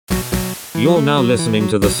You're now listening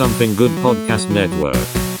to the Something Good Podcast Network.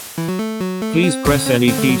 Please press any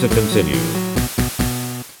key to continue.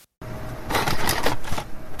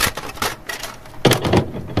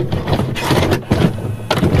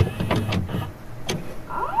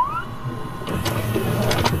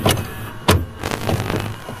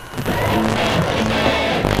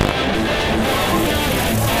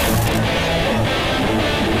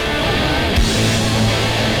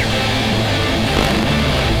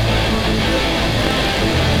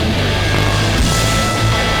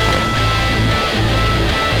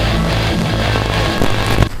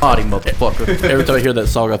 Motherfucker. Every time I hear that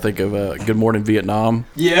song, I think of Good Morning Vietnam.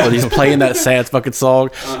 Yeah. When he's playing that sad fucking song,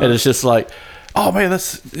 and it's just like, oh man,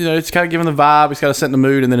 that's, you know, it's kind of giving the vibe, it's kind of setting the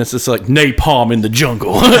mood, and then it's just like napalm in the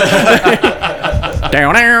jungle.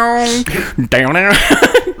 Down, down, down, down.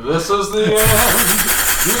 This is the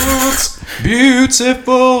end.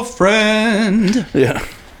 Beautiful friend. Yeah.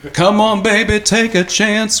 Come on, baby, take a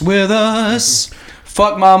chance with us.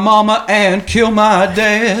 Fuck my mama and kill my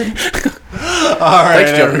dad. All right,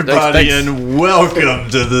 Thanks, Joe. everybody, Thanks. and welcome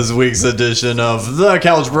to this week's edition of The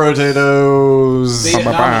Couch Potatoes.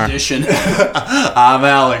 Vietnam edition. I'm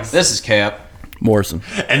Alex. This is Cap. Morrison.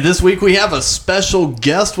 And this week we have a special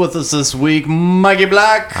guest with us this week, Mikey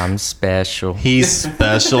Black. I'm special. He's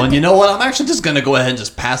special. And you know what? I'm actually just going to go ahead and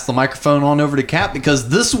just pass the microphone on over to Cap, because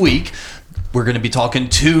this week we're going to be talking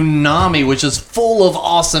Toonami, which is full of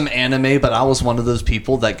awesome anime, but I was one of those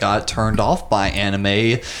people that got turned off by anime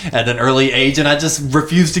at an early age, and I just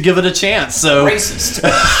refused to give it a chance. So Racist.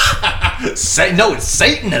 No, it's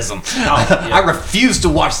Satanism. yeah. I refuse to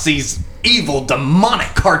watch these evil,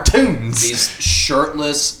 demonic cartoons. These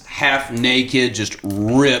shirtless, half-naked, just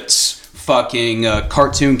ripped fucking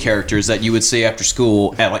cartoon characters that you would see after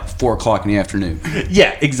school at like 4 o'clock in the afternoon.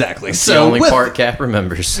 Yeah, exactly. The only part Cap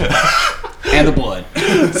remembers. And the blood.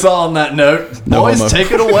 So on that note, No boys, homo.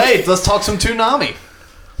 take it away. Let's talk some Toonami.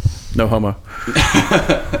 No homo.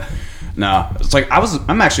 Nah, it's like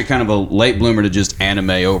I'm actually kind of a late bloomer to just anime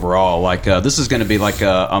overall. Like this is going to be like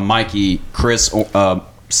a Mikey Chris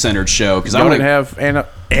centered show because I Y'all want didn't to have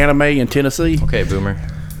anime in Tennessee? Okay, boomer.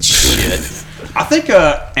 shit. I think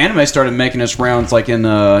anime started making its rounds like in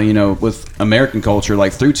with American culture,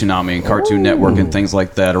 like through Toonami and Cartoon Network and things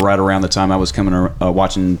like that. Right around the time I was coming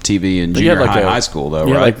watching TV in You had junior like high school, though,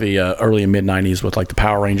 Yeah, right? like the early and mid '90s with like the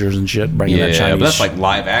Power Rangers and shit, bringing that Yeah, Chinese. but that's like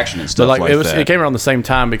live action and But stuff like, like that. it came around the same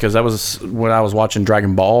time because that was when I was watching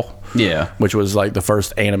Dragon Ball. Yeah. Which was like the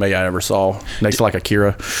first anime I ever saw, next to like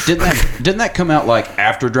Akira. Didn't that come out like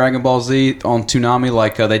after Dragon Ball Z on Toonami?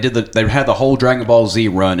 Like they had the whole Dragon Ball Z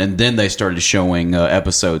run, and then they started showing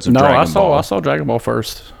episodes of Dragon Ball. I saw Dragon Ball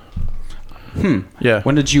first. Yeah.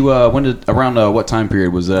 When did around what time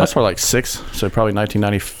period was that? That's probably like 6, so probably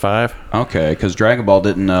 1995. Okay, because Dragon Ball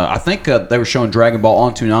didn't. I think they were showing Dragon Ball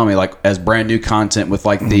on Toonami like as brand new content with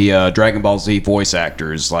like the Dragon Ball Z voice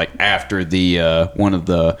actors, like after the one of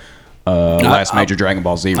the last major Dragon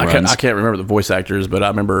Ball Z runs. I can't remember the voice actors, but I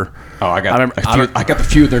remember. Oh, I got a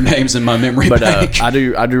few of their names in my memory But bank. I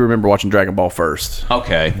do remember watching Dragon Ball first.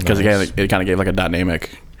 Okay, Because it kind of gave like a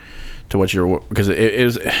dynamic to what you're, because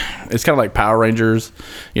it's kind of like Power Rangers,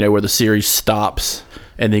 where the series stops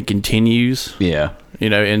and then continues. Yeah.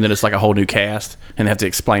 And then it's like a whole new cast, and they have to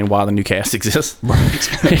explain why the new cast exists. Right.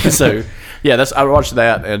 So, yeah, I watched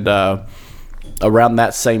that, and around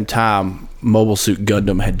that same time, Mobile Suit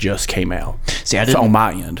Gundam had just came out. See, I It's didn't. on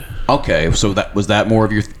my end. Okay, so that was that more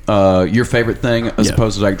of your favorite thing as Yeah.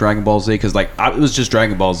 opposed to like Dragon Ball Z? Because it was just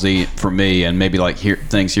Dragon Ball Z for me, and maybe like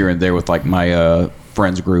things here and there with like my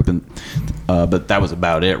friends group, and but that was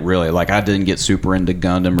about it really. Like I didn't get super into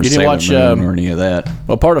Gundam or You didn't Sailor watch, Moon or any of that.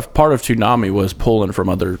 Well, part of Toonami was pulling from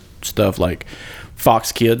other stuff like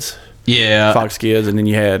Fox Kids. Yeah, Fox Kids, and then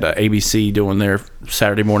you had ABC doing their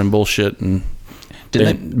Saturday morning bullshit, and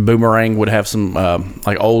Didn't then Boomerang would have some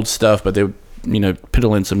like old stuff, but they would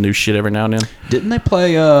piddle in some new shit every now and then. Didn't they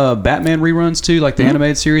play Batman reruns too, like the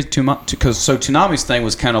animated series? Because Toonami's thing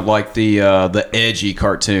was kind of like the edgy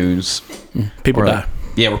cartoons. People die.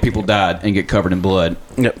 Yeah, where people died and get covered in blood.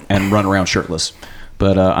 Yep. And run around shirtless.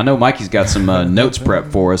 But I know Mikey's got some notes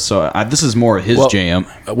prepped for us, so this is more of his jam.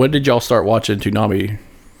 When did y'all start watching Toonami?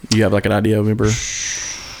 You have like an idea, remember?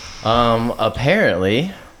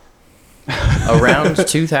 Apparently, around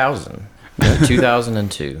 2000,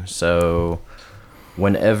 2002. So,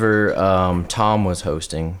 whenever Tom was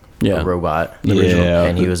hosting Yeah. a robot, The original. Yeah.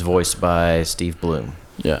 and he was voiced by Steve Bloom.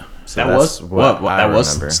 Yeah. So That that's was what I that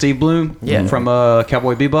was remember. Steve Bloom Yeah. from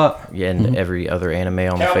Cowboy Bebop. Yeah, and every other anime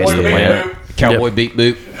on the face of the planet. Cowboy Beat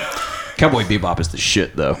Boop. Cowboy Bebop is the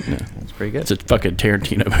shit though. It's pretty good. It's a fucking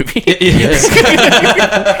Tarantino movie. It is.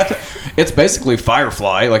 It's basically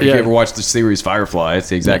Firefly. Like if Yeah. you ever watched the series Firefly, it's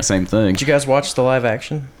the exact same thing. Did you guys watch the live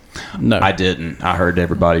action? No. I didn't. I heard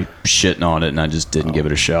everybody shitting on it, and I just didn't give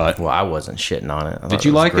it a shot. Well, I wasn't shitting on it. I thought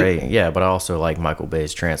you it was like it? great. Yeah, but I also like Michael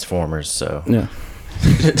Bay's Transformers, so. Yeah.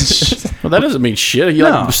 Well, that doesn't mean shit. You No.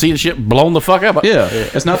 like seeing shit blown the fuck up. Yeah,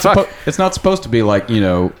 it's not Fuck. it's not supposed to be like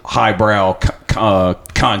highbrow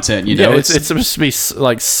content. You know, Yeah, it's supposed to be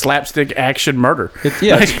like slapstick action murder.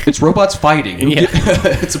 it's robots fighting. Yeah.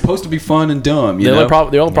 It's supposed to be fun and dumb. The only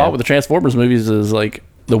problem with the Transformers movies is like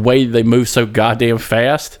the way they move so goddamn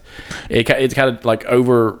fast. It's kind of like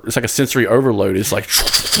it's like a sensory overload. It's like,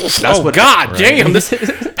 damn!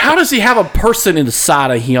 How does he have a person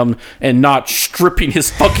inside of him and not stripping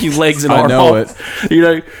his fucking legs and I arms know off?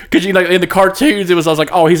 Because in the cartoons I was like,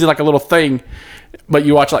 oh, he's like a little thing, but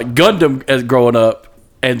you watch like Gundam as growing up.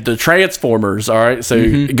 And the Transformers, all right? So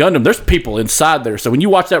Gundam, there's people inside there. So when you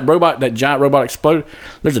watch that giant robot explode,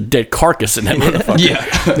 there's a dead carcass in that motherfucker.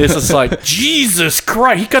 Yeah. This is like, Jesus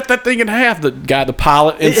Christ, he cut that thing in half. The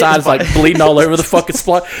pilot inside is like bleeding all over the fucking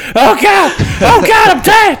spot. Oh God, I'm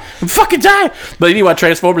dying. I'm fucking dying. But anyway,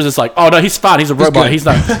 Transformers is like, oh no, he's fine. He's a robot. He's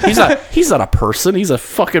not a person. He's a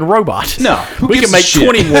fucking robot. No, who we gives can a make shit?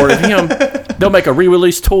 20 more of him. They'll make a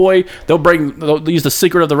re-release toy. They'll use the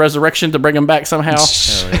secret of the resurrection to bring him back somehow.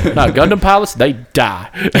 No, Gundam pilots, they die.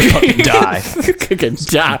 Die. Can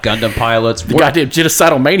die. Gundam pilots. The goddamn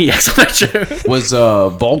genocidal maniacs on that show. Was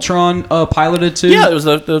Voltron piloted too? Yeah, it was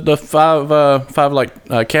the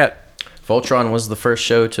five cat. Voltron was the first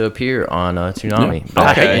show to appear on Toonami. Yeah.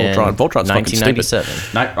 I hate in Voltron. Voltron's fucking stupid.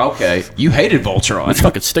 1997. Okay, you hated Voltron. It's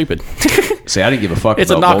fucking stupid. See, I didn't give a fuck. It's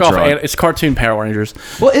a about knockoff. Voltron. It's cartoon Power Rangers.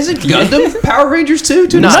 Well, isn't Gundam Power Rangers too?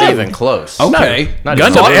 Not even close. Okay. Not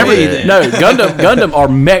Gundam. even Gundam are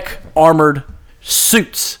mech armored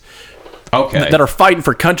suits Okay. that are fighting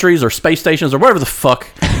for countries or space stations or whatever the fuck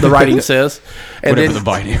the writing says. And Whatever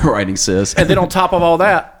then, the writing says. and then on top of all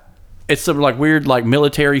that, it's some like weird like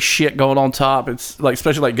military shit going on top. It's like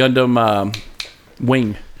especially like Gundam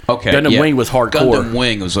Wing. Okay. Gundam yeah. Wing was hardcore. Gundam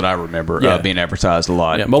Wing was what I remember Yeah. being advertised a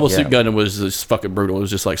lot. Yeah, Mobile Suit Yeah. Gundam was just fucking brutal. It was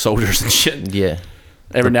just like soldiers and shit. Yeah.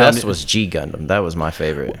 Every The now and best then. was G Gundam. That was my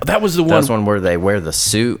favorite. That was the one. That's one where they wear the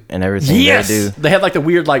suit and everything Yes, they do. they had like the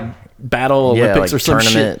weird like battle Yeah, Olympics like or some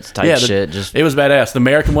tournament shit. type shit, just- it was badass. The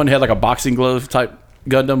American one had like a boxing glove type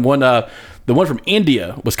Gundam. The one from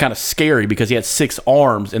India was kind of scary because he had 6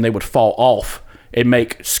 arms and they would fall off and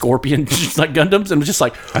make scorpion like Gundams. And it was just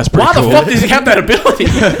like, That's pretty why cool. the fuck does he have that ability?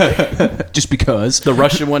 Just because. The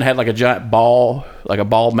Russian one had like a giant ball, like a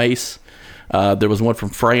ball mace. There was one from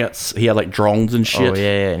France. He had like drones and shit. Oh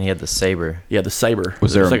yeah, and he had the saber. Yeah, the saber.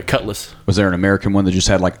 Was it was there- like a cutlass? Was there an American one that just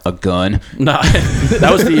had like a gun? No, that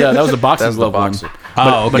was the boxing That's the glove one. boxer.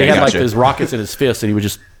 But he had like gotcha. those rockets in his fist, and he would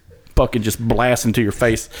just fucking just blast into your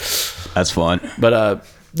face. That's fun. But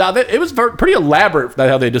it was pretty elaborate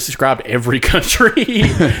how they just described every country.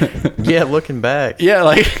 Yeah, looking back. Yeah,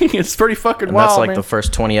 like it's pretty fucking And wild. that's like man. the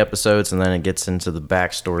first 20 episodes, and then it gets into the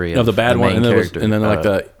backstory of the bad one, main and then,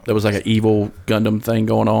 character. there was like an evil Gundam thing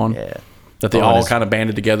going on. Yeah. That they Oh, all and his- kind of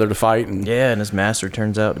banded together to fight. And Yeah, and his master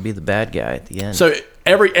turns out to be the bad guy at the end. so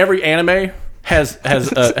every anime has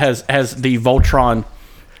the Voltron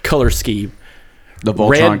color scheme: The Voltron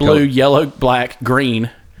red, blue, color. yellow, black, green.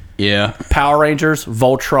 Yeah. Power Rangers,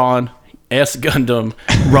 Voltron, S Gundam,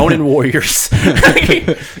 Ronin Warriors.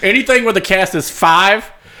 Anything where the cast is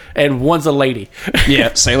 5 and one's a lady.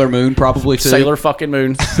 Yeah. Sailor Moon probably too. Sailor fucking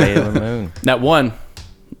Moon. Sailor Moon. That one,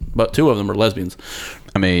 but 2 of them are lesbians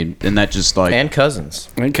I mean, and that just like And cousins.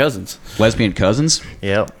 and cousins. lesbian cousins.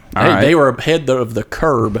 Yep. All Hey, right. they were ahead of the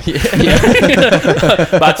curb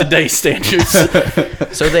by today's standards.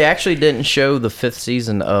 So they actually didn't show the 5th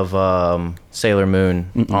season of Sailor Moon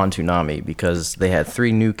on Toonami because they had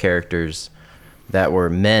 3 new characters that were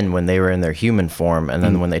men when they were in their human form, and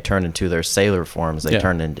then when they turned into their sailor forms, they Yeah.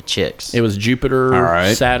 turned into chicks. It was Jupiter, All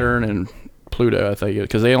right. Saturn, and Pluto, I think,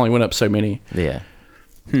 because they only went up so many. Yeah.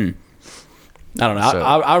 I don't know. So-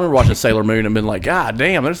 I remember watching Sailor Moon and been like, God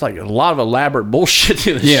damn, there's like a lot of elaborate bullshit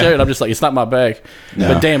in the Yeah. show. And I'm just like, it's not my bag. No.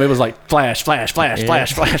 But damn, it was like flash, flash, flash,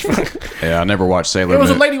 flash, flash. Yeah, I never watched Sailor It was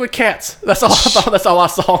a Moon. lady with cats. That's all I thought. That's all I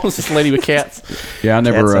saw was this lady with cats. Yeah, I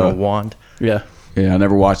Cats never. and a wand. Yeah. Yeah, I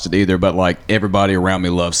never watched it either. But like everybody around me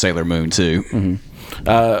loves Sailor Moon too.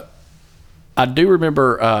 I do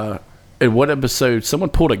remember in one episode, someone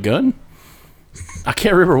pulled a gun. I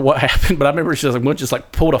can't remember what happened, but I remember she was like, one just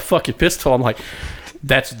like pulled a fucking pistol. I'm like,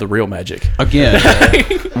 that's the real magic. Again,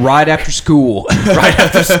 right after school. Right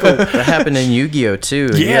after school. That happened in Yu-Gi-Oh too.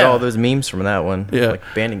 You Yeah. get all those memes from that one. Yeah. Like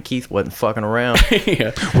Bandit Keith wasn't fucking around.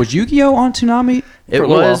 Yeah. Was Yu-Gi-Oh on Toonami? It For a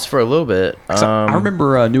little was for a little bit. I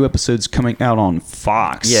remember new episodes coming out on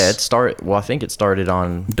Fox. Yeah, it started. Well, I think it started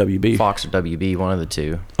on WB. Fox or WB, one of the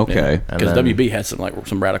two. Okay. And Because then- WB had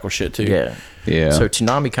some radical shit too. Yeah. Yeah. So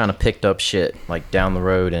Toonami kind of picked up shit like down the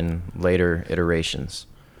road in later iterations,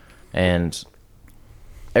 and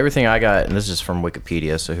everything I got, and this is from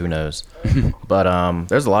Wikipedia, so who knows? But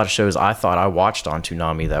there's a lot of shows I thought I watched on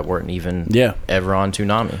Toonami that weren't even ever on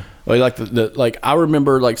Toonami. Like like I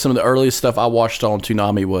remember like some of the earliest stuff I watched on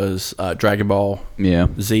Toonami was Dragon Ball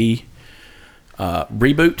Z,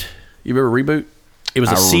 Reboot. You remember Reboot? It was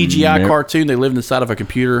a CGI cartoon. They lived inside of a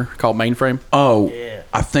computer called Mainframe. Oh, yeah.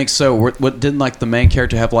 I think so. What didn't like the main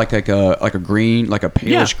character have like a green, like a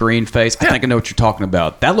palish green face? I think I know what you're talking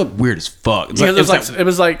about. That looked weird as fuck. It was like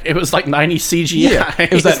 90s CGI. Yeah,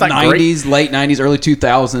 it was that 90s, late 90s, early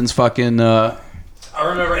 2000s fucking. I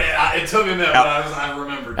remember it took me a minute, but I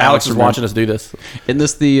remembered. Alex is watching us do this. Isn't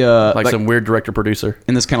this the like some weird director producer?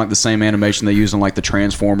 And this kind of like the same animation they use on like the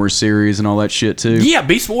Transformers series and all that shit too. Yeah,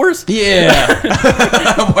 Beast Wars. Yeah,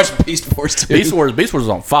 I watched Beast Wars too. Beast Wars was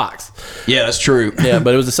on Fox. Yeah, that's true. Yeah,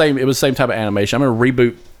 but it was the same. It was the same type of animation. I remember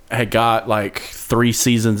Reboot had got like 3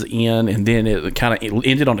 seasons in, and then it kind of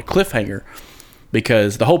ended on a cliffhanger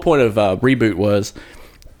because the whole point of Reboot was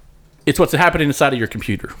it's what's happening inside of your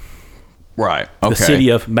computer. Right. Okay. The city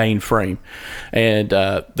of Mainframe, and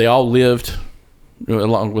they all lived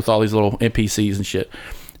along with all these little NPCs and shit.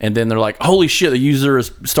 And then they're like, "Holy shit, the user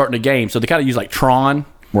is starting a game." So they kind of use like Tron,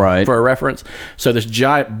 right, for a reference. So this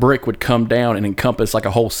giant brick would come down and encompass like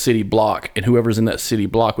a whole city block, and whoever's in that city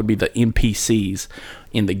block would be the NPCs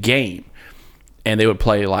in the game. And they would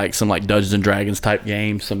play like some like Dungeons and Dragons type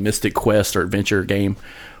game, some Mystic Quest or adventure game,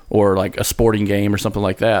 or like a sporting game or something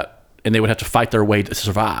like that. And they would have to fight their way to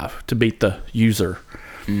survive, to beat the user.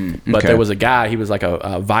 But there was a guy, he was like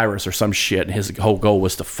a virus or some shit, and his whole goal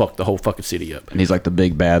was to fuck the whole fucking city up. And he's like the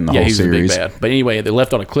big bad in the whole he's series. the big bad. But anyway, they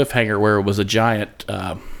left on a cliffhanger where it was a giant,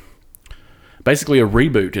 basically a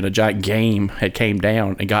reboot, and a giant game had came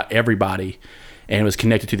down and got everybody, and it was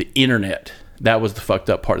connected to the internet. That was the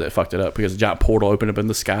fucked up part that fucked it up, because a giant portal opened up in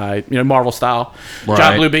the sky, Marvel style,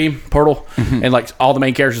 giant blue beam portal, and like all the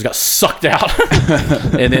main characters got sucked out,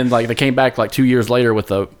 and then like they came back like 2 years later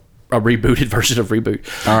with a rebooted version of Reboot.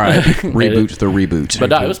 All right, reboot the reboot.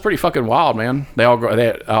 But it was pretty fucking wild, man.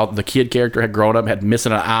 The kid character had grown up, had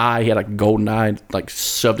missing an eye, he had like a golden eye like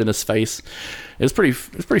shoved in his face. It's pretty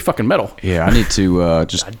fucking metal. Yeah, I need to I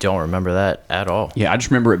don't remember that at all. Yeah, I just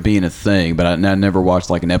remember it being a thing, but I never watched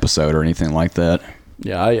like an episode or anything like that.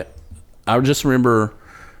 Yeah, I just remember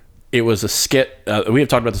it was a skit. We have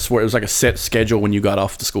talked about this before. It was like a set schedule when you got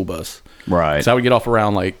off the school bus. Right. So I would get off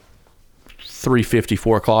around like 3:50,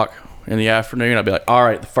 4 o'clock in the afternoon. I'd be like, all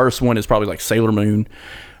right, the first one is probably like Sailor Moon.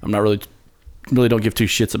 I'm not really don't give two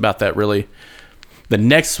shits about that really. The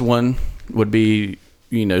next one would be,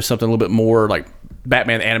 something a little bit more like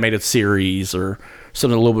Batman animated series or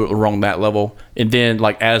something a little bit wrong that level. And then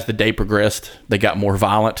like as the day progressed, they got more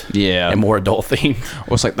violent, and more adult themed.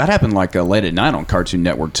 Well, it's like that happened like late at night on Cartoon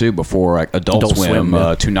Network too. Before like Adult Swim,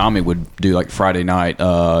 yeah. Toonami would do like Friday night,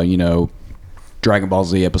 Dragon Ball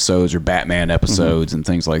Z episodes or Batman episodes and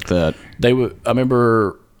things like that. They would. I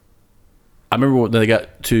remember when they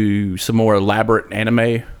got to some more elaborate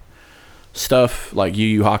anime stuff, like Yu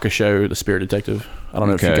Yu Hakusho, The Spirit Detective. I don't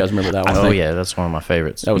know if you guys remember that one. Oh yeah, that's one of my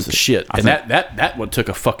favorites. That was the shit. And that one took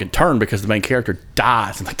a fucking turn because the main character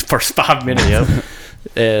dies in like the first 5 minutes.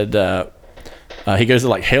 And he goes to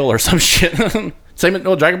like hell or some shit.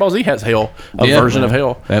 Dragon Ball Z has hell, version of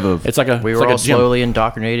hell. They have it's like a. We were all slowly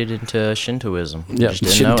indoctrinated into Shintoism. Yeah,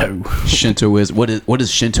 Just didn't know it. Shintoism. What is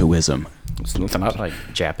Shintoism? It's like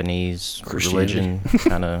Japanese religion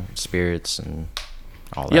kind of spirits and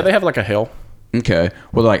all that. Yeah, they have like a hell. Okay,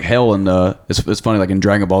 well, like hell, and it's funny. Like in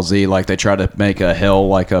Dragon Ball Z, like they try to make a hell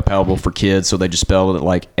like palatable for kids, so they just spelled it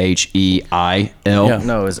like HEIL. Yeah.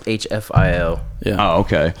 No, it was HFIL. Yeah. Oh,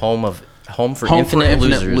 okay. Home for infinite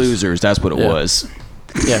losers. That's what it was.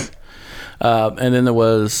 Yeah. And then there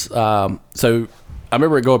was so I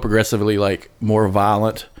remember it going progressively like more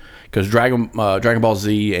violent because Dragon Ball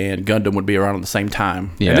Z and Gundam would be around at the same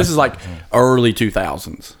time. Yeah. And this is like early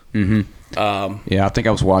 2000s. Mm-hmm. Yeah, I think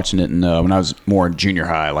I was watching it when I was more in junior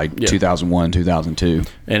high, like 2001, 2002.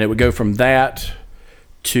 And it would go from that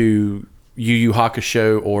to Yu Yu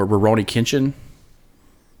Hakusho or Rurouni Kenshin.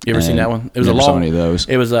 You ever seen that one? It was never a long. saw any of those.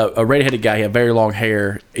 It was a red-headed guy. He had very long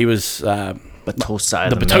hair. He was Batosai,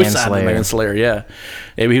 the the Batosai, the manslayer. manslayer. Yeah,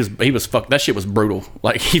 he was fuck. That shit was brutal.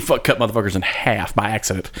 Like he cut motherfuckers in half by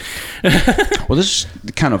accident. Well, this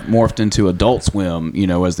kind of morphed into Adult Swim,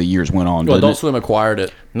 as the years went on. Well, didn't Adult it? Swim acquired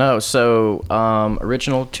it. No, so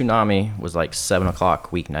original Toonami was like 7:00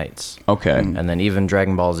 weeknights. Okay. And then even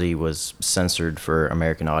Dragon Ball Z was censored for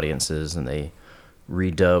American audiences, and they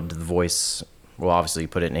redubbed the voice. Well, obviously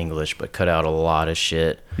put it in English, but cut out a lot of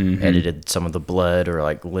shit. Edited some of the blood or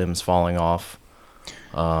like limbs falling off.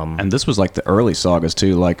 And this was like the early sagas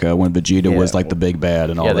too, like when Vegeta was like the big bad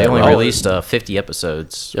and all Yeah, that. they only right? released 50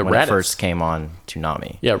 episodes when Raditz. it first came on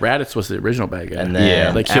Toonami. Yeah, Raditz was the original bad guy. And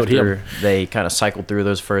then they killed after him. they kind of cycled through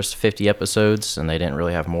those first 50 episodes and they didn't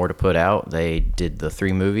really have more to put out, they did the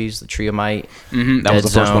 3 movies, the Triomite, That was the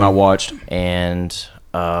first one I watched. and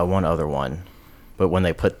one other one. But when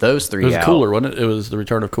they put those 3 It was out, Cooler, wasn't it? It was the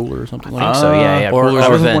Return of Cooler or something like I that. think so, yeah. Or Cooler's that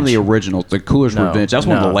wasn't Revenge. one of the originals. The Cooler's Revenge. That was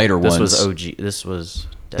one of the later ones. This was OG. This was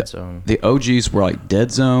Dead Zone. The OGs were like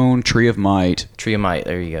Dead Zone, Tree of Might. Triomite,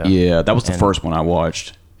 there you go. Yeah, that was the And- first one I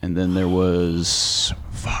watched. And then there was...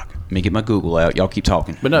 Fuck. Let me get my Google out. Y'all keep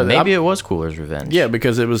talking. But no, Maybe it was Cooler's Revenge. yeah,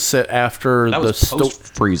 because it was set after that the was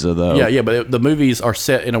post-Frieza, though. Yeah, but the movies are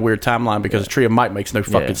set in a weird timeline because Tree of Might makes no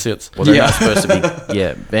fucking Yeah. sense. Well, they're Yeah. not supposed to be.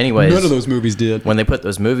 Yeah. But anyways, movies did. when they put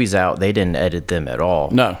those movies out, they didn't edit them at all.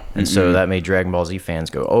 No. And so that made Dragon Ball Z fans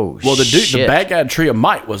go, "Oh, Well, the dude, shit. the bad guy in Tree of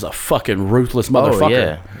Might was a fucking ruthless Oh motherfucker.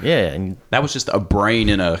 yeah, yeah." And That was just a brain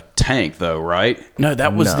in a tank, though, right? No,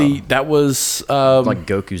 that was No. that was like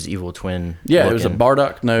Goku's evil twin. yeah, it was a looking.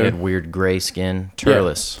 Bardock. No, He had weird gray skin. Yeah.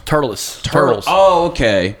 Turles. Turtles. Oh,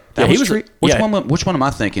 okay. That Yeah, he was was- Tree. Which yeah. one? Which one am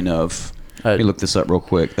I thinking of? Let me look this up real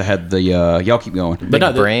quick. They had the. Y'all keep going. Big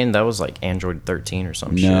no, the- Brain. That was like Android 13 or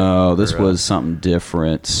some shit. No, this Or, was something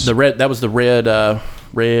different. The red. That was the red.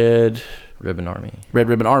 Red Ribbon Army.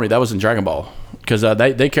 Ribbon Army. That was in Dragon Ball because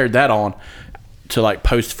they carried that on to like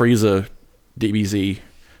post Frieza DBZ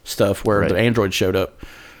stuff where Right. the android showed up,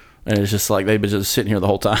 and it's just like they've been just sitting here the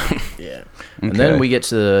whole time. Yeah. And then we get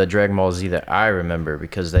to the Dragon Ball Z that I remember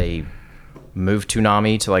because they moved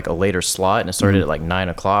Toonami to like a later slot and it started at like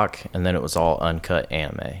 9:00 and then it was all uncut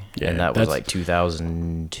anime. Yeah, and that was that's- like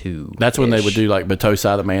 2002. That's when they would do like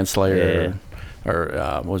Batosai the Manslayer or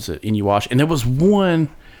what was it Inuwashi, and there was one.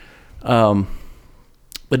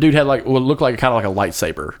 The dude had like what looked like kind of like a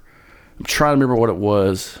lightsaber. I'm trying to remember what it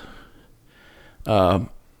was.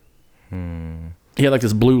 He had like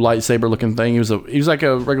this blue lightsaber looking thing. He was like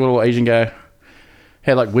a regular little Asian guy.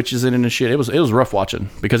 Had like witches in it and shit. It was rough watching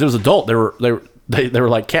because it was adult. They were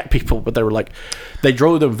like cat people, but they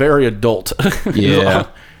drove them very adult. Yeah.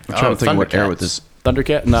 I'm trying Oh, to think what era Thundercats. with this.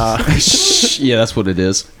 Thundercat? Nah. Yeah, that's what it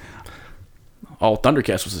is. Oh,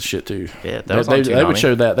 Thundercats was the shit too. Yeah, that was they, on they would Toonami.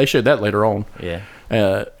 show that. They showed that later on. Yeah.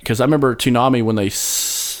 Because I remember Toonami when they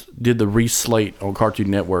did the reslate on Cartoon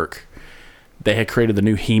Network, they had created the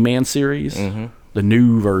new He-Man series, the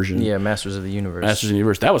new version. Yeah, Masters of the Universe. Masters of the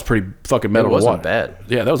Universe. That was pretty fucking metal. It wasn't to watch. bad.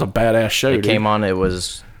 Yeah, that was a badass show. It dude. came on, it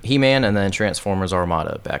was He-Man and then Transformers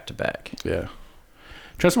Armada back to back. Yeah.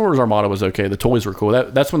 Transformers Armada was okay. The toys were cool.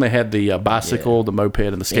 That's when they had the bicycle, the moped,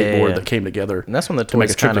 and the skateboard Yeah. that came together. And that's when the to make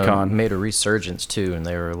toys a kind of Triptychon. made a resurgence too, and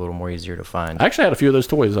they were a little more easier to find. I actually had a few of those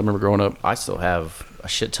toys. I remember growing up. I still have a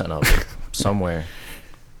shit ton of them somewhere.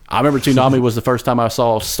 I remember Toonami was the first time I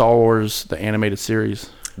saw Star Wars, the animated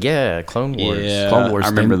series. Yeah, Clone Wars. Yeah. Clone Wars. I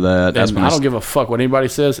remember that. That's And when I I don't s- give a fuck what anybody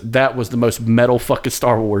says. That was the most metal fucking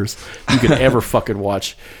Star Wars you could ever fucking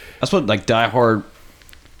watch. That's what like diehard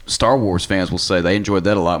Star Wars fans will say. They enjoyed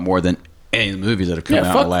that a lot more than any of the movies that have come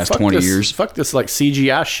out in the last 20 this, years. Fuck this like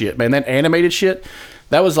CGI shit, man. That animated shit,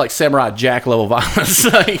 that was like Samurai Jack level violence.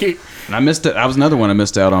 Like, And I missed it. That was another one I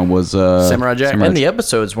missed out on was Samurai Jack. And the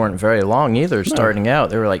episodes weren't very long either. Starting out,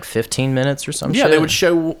 they were like 15 minutes or some yeah, shit.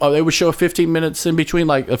 they would show 15 minutes in between,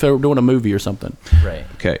 like if they were doing a movie or something. Right.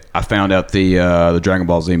 Okay, I found out the Dragon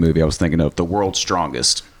Ball Z movie I was thinking of, The World's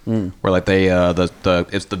Strongest, where like they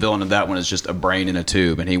it's the villain of that one is just a brain in a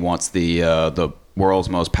tube, and he wants the world's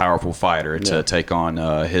most powerful fighter to take on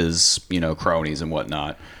his cronies and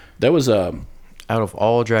whatnot. There was Out of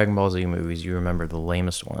all Dragon Ball Z movies, you remember the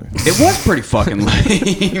lamest one. It was pretty fucking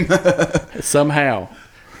lame. somehow.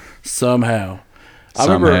 I Somehow.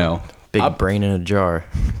 remember Big brain in a jar.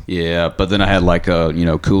 Yeah, but then I had like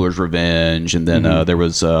Cooler's Revenge, and then there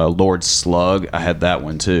was Lord Slug. I had that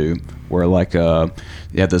one too, where like you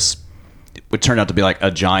had this. It turned out to be like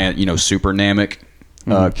a giant, super Namek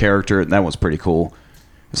character, and that was pretty cool.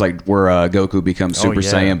 It's like where Goku becomes Super yeah.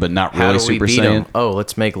 Saiyan, but not How really do we Super beat Saiyan. him? Oh,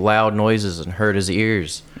 let's make loud noises and hurt his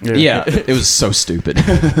ears. Yeah, it was so stupid. I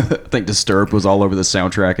think Disturbed was all over the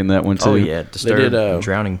soundtrack in that one too. Oh yeah, Disturbed, did,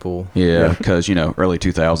 Drowning Pool. Yeah, because early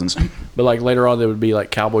 2000s. But like later on, there would be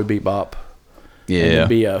like Cowboy Bebop. Yeah. And there'd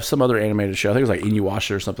be some other animated show. I think it was like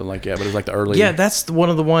Inuyasha or something like that. But it was like the early. Yeah, that's one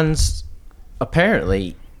of the ones.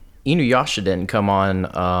 Apparently, Inuyasha didn't come on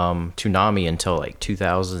Toonami until like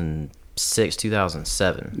 2006,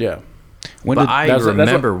 2007. Yeah. But I that's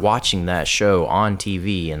remember watching that show on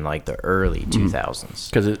TV in like the early 2000s.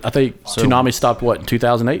 Because I think Toonami stopped what in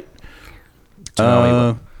 2008.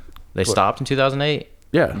 They stopped in 2008.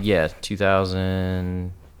 Yeah. Yeah,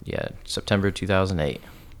 2000. Yeah, September 2008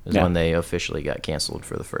 is Yeah. when they officially got canceled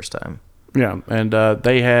for the first time. Yeah, and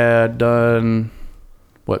they had done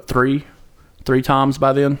what three times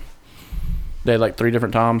by then. They had like 3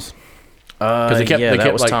 different times. They kept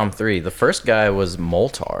that was like, Tom 3. The first guy was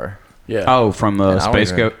Moltar. Yeah. Oh, from I don't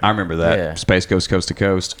Space even- Ghost. I remember that. Yeah. Space Ghost Coast to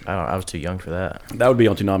Coast. I was too young for that. That would be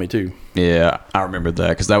on Toonami too. Yeah, I remember that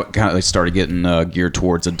because that kind of they started getting geared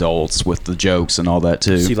towards adults with the jokes and all that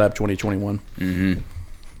too. C Lab 2021.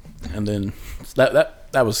 Mm-hmm. And then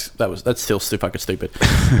that's still fucking stupid.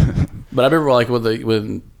 But I remember like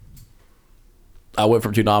when I went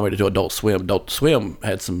from Toonami to Adult Swim. Adult Swim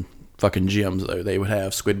had some fucking gems though. They would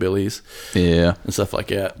have Squidbillies, Yeah, and stuff like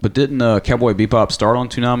that. but didn't Cowboy Bebop start on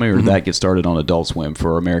Toonami, or did that get started on Adult Swim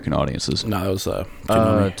for American audiences? No, it was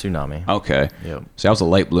Toonami. Toonami. Okay. Yep. See, I was a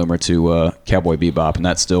late bloomer to Cowboy Bebop, and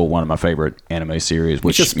that's still one of my favorite anime series.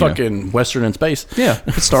 Which It's just fucking Western in space. yeah,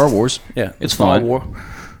 it's Star Wars. Yeah, it's Star fun. War.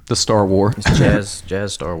 The Star War. Jazz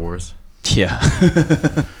Star Wars. Yeah.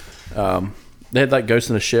 They had like Ghost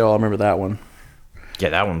in the Shell. I remember that one. Yeah,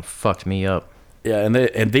 that one fucked me up. Yeah, and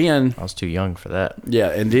then I was too young for that. yeah,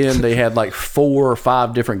 and then they had like 4 or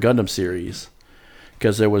 5 different Gundam series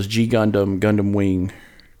because there was G Gundam, Gundam Wing,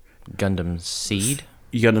 Gundam Seed?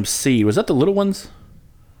 Gundam Seed. Was that the little ones?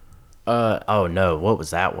 Oh no, what was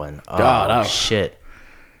that one? Oh, God, oh. shit.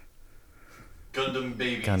 Gundam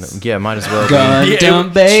babies. Gundam, yeah, might as well be.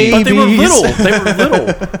 Gundam babies. But they were little. They were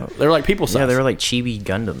little. They were like people size. Yeah, they were like chibi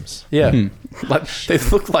Gundams. Yeah, like they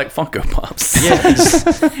looked like Funko Pops.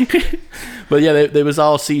 Yeah. But yeah, they was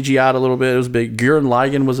all CGI'd a little bit. It was big. Gurren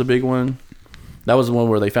Lagann was a big one. That was the one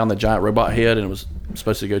where they found the giant robot head and it was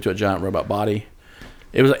supposed to go to a giant robot body.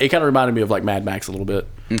 It kind of reminded me of like Mad Max a little bit.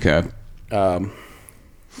 Okay. And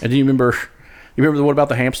do you remember the one about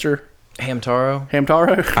the hamster?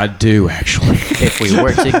 Hamtaro? I do actually. If we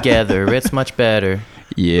work together, it's much better.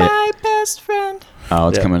 Yeah. My best friend. Oh,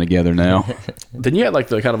 it's Yeah. coming together now. Then you had like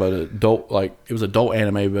the kind of an adult, like it was adult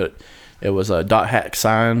anime, but it was a dot hack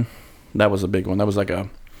sign. That was a big one. That was like a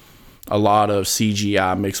lot of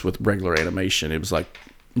CGI mixed with regular animation. It was like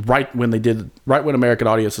right when American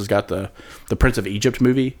audiences got the Prince of Egypt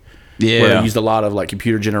movie. Yeah. Where they used a lot of like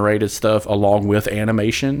computer generated stuff along with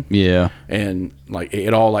animation. Yeah. And like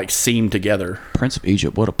it all like seamed together. Prince of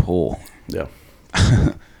Egypt, what a pull. Yeah.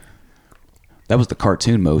 That was the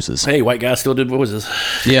cartoon Moses. Hey, white guy still did voices.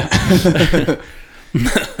 Yeah.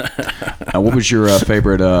 What was your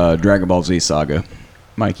favorite Dragon Ball Z saga,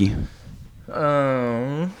 Mikey?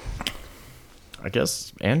 I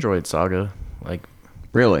guess Android Saga, like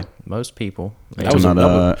Really? most people. That was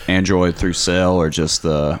not Android through Cell or just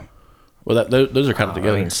the... Well, those are kind of I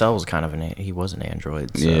together. mean, Cell was kind of he was an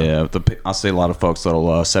android. So. Yeah, I see a lot of folks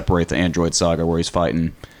that'll separate the Android saga where he's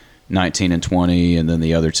fighting 19 and 20 and then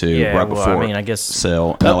the other two Yeah, right well, before I mean, I guess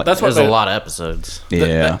Cell. that's what There's a lot of episodes.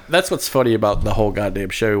 Yeah. That's what's funny about the whole goddamn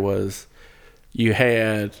show was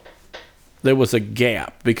there was a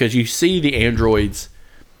gap because you see the androids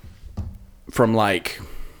from like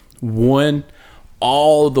 1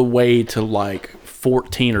 all the way to like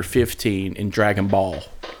 14 or 15 in Dragon Ball.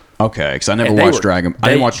 Okay, because I never And they watched were- Dragon. I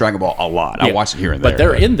didn't watch Dragon Ball a lot. I Yeah, watched it here and there. but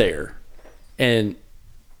they're in there, and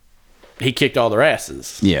he kicked all their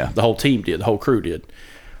asses. Yeah. the whole team did. The whole crew did.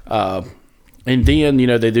 And then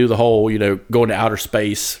they do the whole going to outer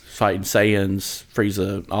space, fighting Saiyans,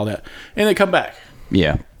 Frieza, all that, and they come back,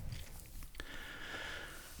 Yeah.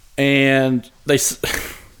 and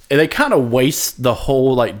they kind of waste the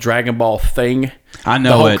whole like Dragon Ball thing. I know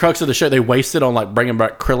the whole it. crux of the show. They wasted on like bringing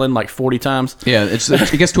back Krillin like 40 times. Yeah,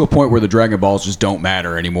 it gets to a point where the Dragon Balls just don't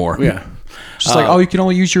matter anymore. Yeah. It's just like, you can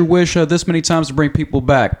only use your wish this many times to bring people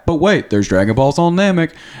back. But wait, there's Dragon Balls on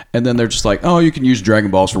Namek. And then they're just like, you can use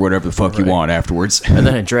Dragon Balls for whatever the fuck you want afterwards. And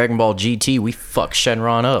then in Dragon Ball GT, we fuck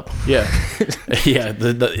Shenron up. Yeah, yeah.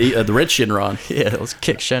 The red Shinron. Yeah, let's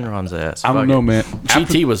kick Shenron's ass. I don't Fuck know, it. man.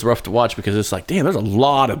 GT was rough to watch because it's like, damn, there's a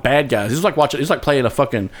lot of bad guys. It's like playing a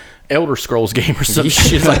fucking Elder Scrolls game or some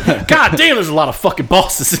shit. It's like, god damn, there's a lot of fucking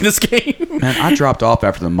bosses in this game. Man, I dropped off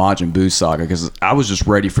after the Majin Buu saga because I was just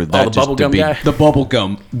ready for that the just to bubblegum be guy? the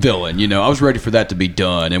bubblegum villain. I was ready for that to be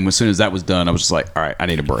done. And as soon as that was done, I was just like, all right, I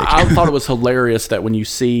need a break. I thought it was hilarious that when you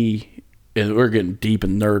see and we're getting deep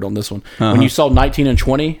and nerd on this one. When you saw 19 and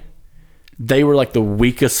 20, they were like the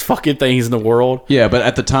weakest fucking things in the world. Yeah, but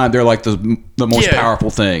at the time they're like the most powerful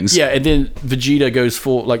things. Yeah, and then Vegeta goes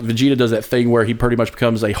full, like Vegeta does that thing where he pretty much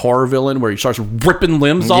becomes a horror villain where he starts ripping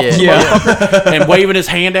limbs off the motherfucker and waving his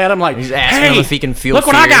hand at him like, He's asking him if he can feel look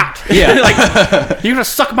fear. what I got. Yeah. Like, you're gonna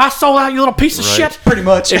suck my soul out, you little piece of shit. Pretty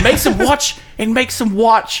much. It makes him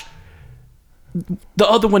watch the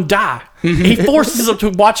other one die. He forces him to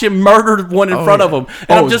watch him murder one in front of him.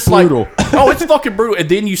 And I'm just brutal. like, oh, it's fucking brutal. And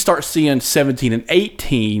then you start seeing 17 and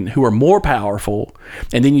 18 who are more powerful.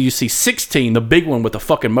 And then you see 16, the big one with the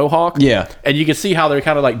fucking mohawk. Yeah. And you can see how they're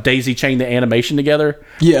kind of like daisy chain the animation together.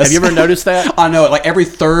 Yes. Have you ever noticed that? I know it. Like every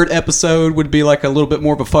third episode would be like a little bit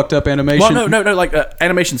more of a fucked up animation. Well, no, like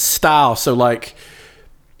animation style. So like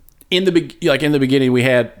in the beginning, we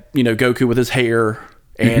had Goku with his hair,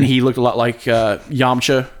 and he looked a lot like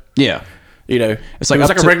Yamcha. Yeah. It's like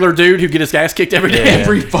a regular dude who get his ass kicked every day.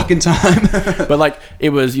 Every fucking time. But like it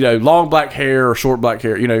was, long black hair or short black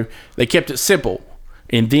hair. They kept it simple.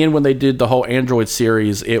 And then when they did the whole Android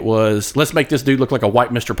series, it was let's make this dude look like a white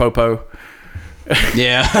Mr. Popo.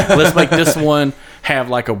 Yeah. Let's make this one have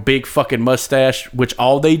like a big fucking mustache, which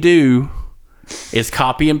all they do is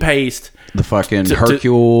copy and paste. The fucking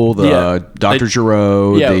Hercule, Dr.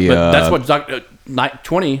 Giro. Yeah, but that's what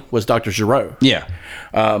 20 was Dr. Giro. Yeah.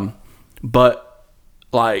 But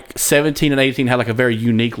like 17 and 18 had like a very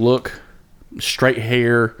unique look, straight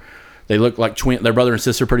hair. They look like they're brother and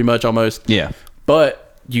sister pretty much almost. Yeah.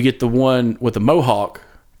 But you get the one with the mohawk,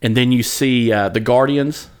 and then you see the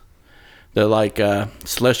Guardians, the like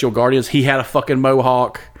Celestial Guardians. He had a fucking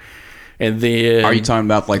mohawk. And then Are you talking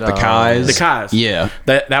about like the Kais? The Kais. Yeah.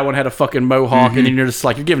 That one had a fucking mohawk, and then you're just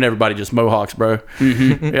like, you're giving everybody just mohawks, bro.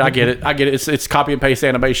 Yeah, I get it. It's copy and paste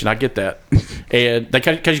animation. I get that. And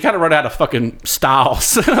because you kind of run out of fucking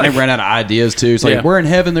styles. They ran out of ideas too. It's like we're in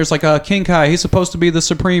heaven. There's like a King Kai. He's supposed to be the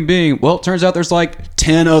supreme being. Well, it turns out there's like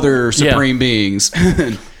 10 other supreme beings.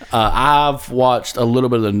 I've watched a little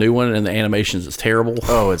bit of the new one, and the animations is terrible.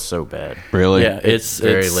 Oh, it's so bad. Really? Yeah, it's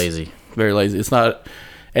Very lazy. Very lazy. It's not,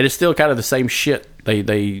 and it's still kind of the same shit.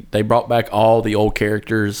 They brought back all the old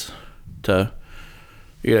characters to,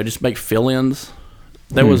 just make fill-ins.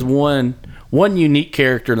 There was one unique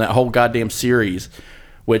character in that whole goddamn series,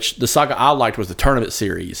 which the saga I liked was the tournament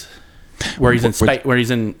series, where he's in space, where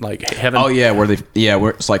he's in like heaven. Oh yeah, where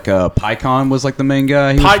it's like Pycon was like the main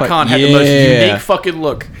guy. Pycon had the most unique fucking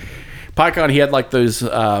look. Pycon, he had like those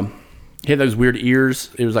weird ears.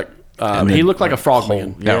 It was like he looked like a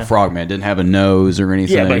frogman. Yeah, frogman didn't have a nose or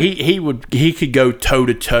anything. Yeah, but he could go toe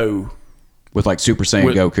to toe with like Super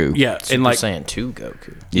Saiyan Goku. Yeah, Super and like Saiyan 2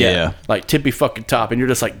 Goku. Yeah. like tippy fucking top, and you're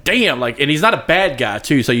just like, damn, like, and he's not a bad guy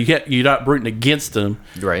too, so you're not rooting against him,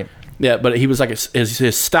 Right. Yeah, but he was like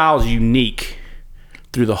his style's unique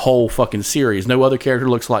through the whole fucking series. No other character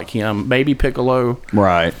looks like him. Maybe Piccolo.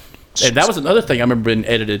 Right. And that was another thing I remember being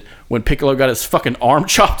edited when Piccolo got his fucking arm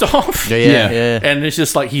chopped off. Yeah. And it's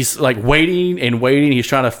just like he's like waiting and waiting. He's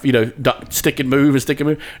trying to stick and move,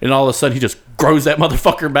 and all of a sudden he just grows that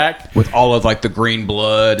motherfucker back With all of like the green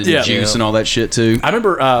blood and juice and all that shit too. I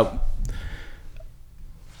remember.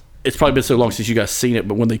 It's probably been so long since you guys seen it,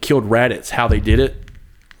 but when they killed Raditz, how they did it,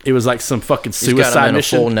 it was like some fucking He's got him suicide in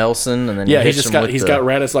mission. a full Nelson, and then Yeah, he's got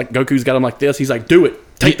Raditz like Goku's got him like this. He's like, do it,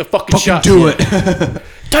 take the fucking shot, Do it.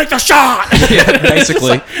 take the shot. Yeah,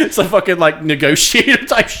 basically. it's a fucking like negotiator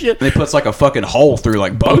type shit. And he puts like a fucking hole through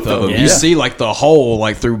like both of them. yeah. You see like the hole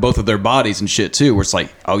like through both of their bodies and shit too. Where it's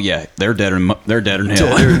like, oh yeah, they're dead in hell.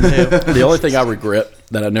 The only thing I regret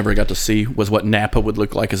that I never got to see was what Nappa would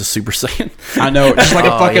look like as a Super Saiyan. I know, just like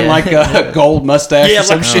a fucking like a gold mustache. Yeah, or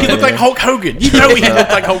some like shit. he looked like Hulk Hogan. You know he looked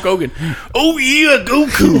like Hulk Hogan. Oh yeah,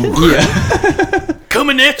 Goku. Yeah.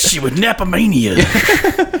 Coming at you with Nappa Mania.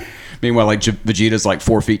 Meanwhile, like Vegeta's like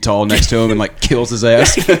 4 feet tall next to him and like kills his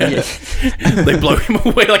ass. They blow him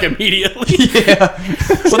away like immediately. Yeah.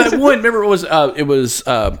 Well, that one, remember it was Goku,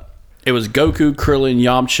 Krillin,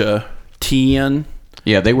 Yamcha, Tien,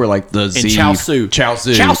 Yeah, they were like the and Z. Chaozu.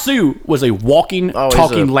 Chaozu was a walking,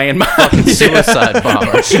 talking landmine. Suicide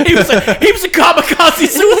bomber. he was a kamikaze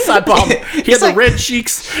suicide bomber. He had the red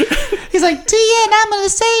cheeks. He's like, Tien, I'm gonna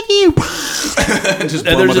save you. Just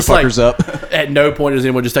blow they're just like- motherfuckers up. At no point does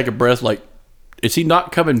anyone just take a breath like, is he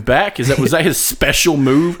not coming back? Was that his special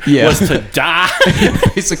move? Yeah. Was to die?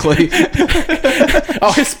 Basically.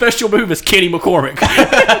 Oh, his special move is Kenny McCormick.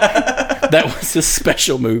 That was his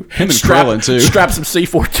special move. Him and Krillin, too. Strap some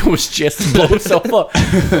C4 to his chest and blow himself up.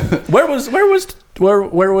 Where was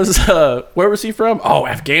he from? Oh,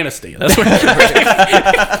 Afghanistan. That's where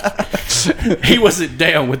he wasn't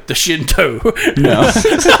down with the Shinto. No.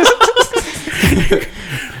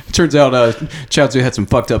 Turns out Chaozu had some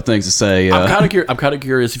fucked up things to say. I'm kind of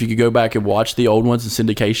curious if you could go back and watch the old ones in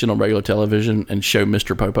syndication on regular television and show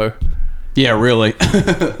Mr. Popo. Yeah, really.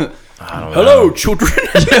 Hello, children.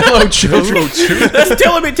 Hello, children. That's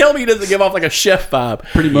telling me he doesn't give off like a chef vibe.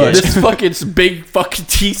 Pretty much. This fucking big fucking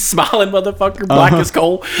teeth smiling motherfucker, black as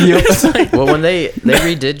coal. It's like, Well, when they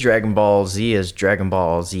redid Dragon Ball Z as Dragon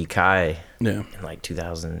Ball Z Kai yeah. in like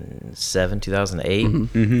 2007,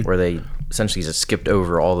 2008, where they essentially just skipped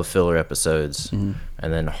over all the filler episodes and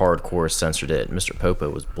then hardcore censored it. Mr. Popo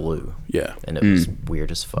was blue. Yeah. And it was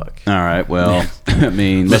weird as fuck. All right, well, I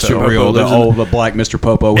mean, Mr. Mr. Real, the Popo old black Mr.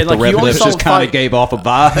 Popo with And, the like, red you only lips saw just him kind of fight- gave off a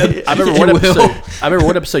vibe. I remember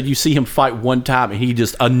one episode you see him fight one time and he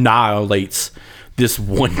just annihilates this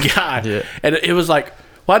one guy. Yeah. And it was like,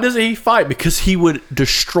 why doesn't he fight? Because he would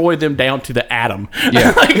destroy them down to the atom.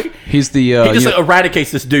 Yeah. Like, He's the he just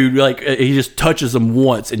eradicates this dude. Like he just touches him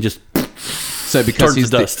once and just so because turns he's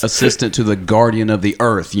to the dust. assistant to the Guardian of the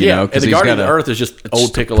Earth, you know, And because the he's Guardian got of the Earth is just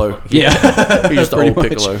old Piccolo. Yeah, He's just the pretty old much.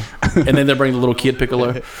 Piccolo. And then they bring the little kid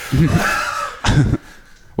Piccolo.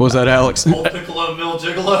 What was that, Alex? Old Piccolo, Mill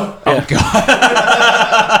Gigolo. Oh God,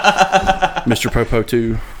 Mr. Popo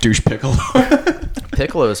 2. douche Piccolo.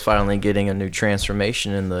 Piccolo is finally getting a new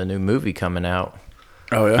transformation in the new movie coming out.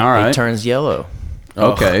 Oh, yeah. All He right, turns yellow.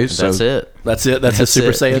 okay, so That's it. That's it. That's his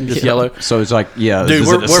That's Super it. Saiyan, just Yeah. yellow. So it's like, yeah, Dude, is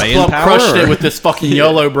we're it a Saiyan plumb power, crushed or- it with this fucking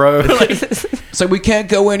YOLO, bro. Like, So we can't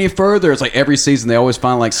go any further. It's like every season they always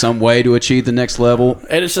find like some way to achieve the next level.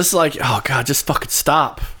 and it's just like, oh god, just fucking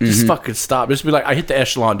stop. Just fucking stop. Just be like, I hit the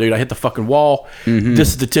echelon, dude. I hit the fucking wall. This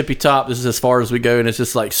is the tippy top. This is as far as we go, and it's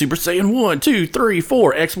just like Super Saiyan 1, 2, 3,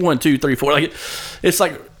 4, X 1, 2, 3, 4. Like it's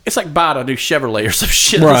like buying a new Chevrolet or some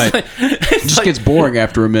shit. Right. It's It just like, gets boring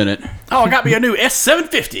after a minute. oh, I got me a new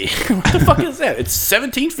S750. What the fuck is that? It's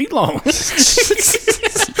 17 feet long.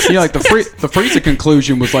 You know, like the Frieza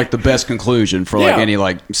conclusion was like the best conclusion for like Yeah. any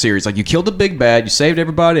like series. Like you killed the big bad, you saved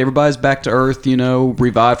everybody, everybody's back to Earth, you know,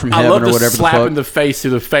 revived from I heaven love or the whatever slap the fuck. in the face to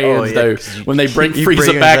the fans, Oh, yeah, though, 'cause when they bring you bring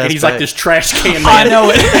Frieza his back ass and he's like back. this trash can man. I know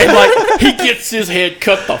it. And like he gets his head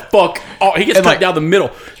cut the fuck off. He gets And, cut like- down the middle.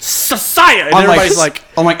 Saya, and on everybody's like,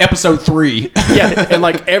 on like episode 3. yeah, and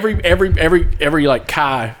like every like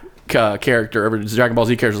Kai character, every Dragon Ball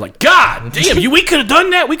Z character is like, God damn, we could have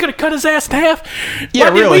done that. We could have cut his ass in half. Yeah, Why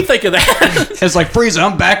didn't really. we think of that? It's like Frieza,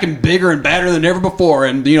 I'm back and bigger and badder than ever before.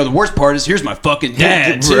 And you know the worst part is here's my fucking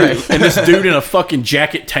dad too. Right. And this dude in a fucking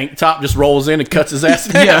jacket tank top just rolls in and cuts his ass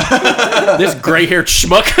in half. Yeah. This gray haired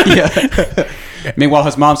schmuck. Yeah. Meanwhile,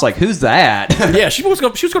 his mom's like, "Who's that?" Yeah, she was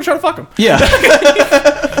gonna try to fuck him. Yeah.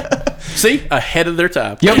 See, ahead of their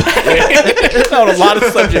time. Yep. On a lot of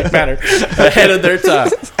subject matter, ahead of their time.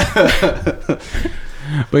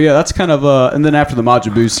 But yeah, that's kind of and then after the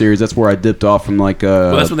Majin Buu series, that's where I dipped off from like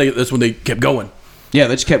Well, that's when they kept going. yeah,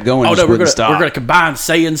 they just kept going. Oh just no, we're wouldn't gonna stop. combine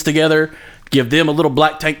Saiyans together, give them a little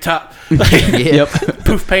black tank top, Yep.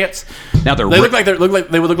 poof pants. Now they're They would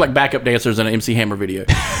look like backup dancers in an MC Hammer video.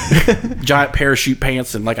 Giant parachute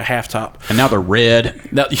pants and like a half top. and now they're red.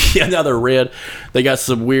 Now they're red. They got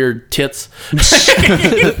some weird tits.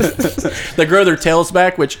 They grow their tails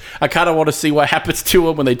back, which I kind of want to see what happens to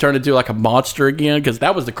them when they turn into like a monster again, because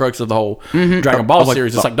that was the crux of the whole Dragon Ball like-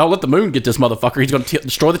 series. It's like, don't let the moon get this motherfucker. He's going to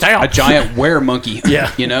destroy the town. A giant were monkey.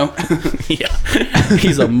 Yeah. You know? Yeah,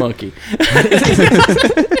 he's a monkey.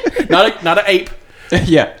 not an ape,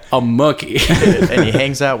 Yeah. a monkey. And he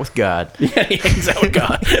hangs out with God. Yeah, he hangs out with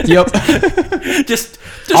God. Yep. just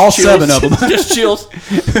All chills. 7 of them. Just chills.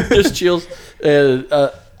 Just chills.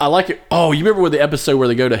 I like it. Oh, you remember with the episode where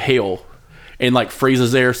they go to hell and like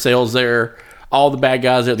Frieza's there, Cell's there, all the bad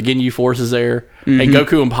guys there, the Ginyu Force is there, and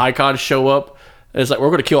Goku and Pikkon show up. And it's like, we're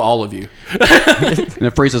going to kill all of you. And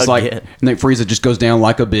then Frieza's like, Again. and then Frieza just goes down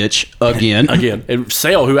like a bitch again. Again. And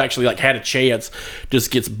Cell, who actually like had a chance,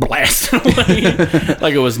 just gets blasted away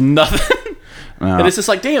like it was nothing. And it's just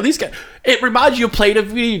like, damn, these guys. It reminds you of playing a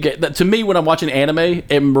video game. That, to me, when I'm watching anime,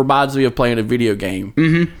 it reminds me of playing a video game.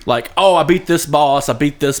 Mm-hmm. Like, oh, I beat this boss. I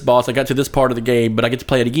got to this part of the game, but I get to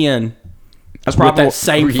play it again. That's With probably that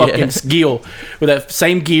same fucking skill, with that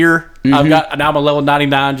same gear, I've got now I'm a level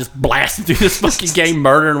 99, just blasting through this fucking game,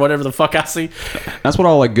 murdering whatever the fuck I see. that's what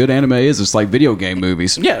all like good anime is. It's like video game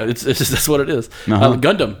movies. Yeah, it's just, that's what it is. Uh-huh.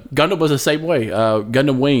 Gundam was the same way.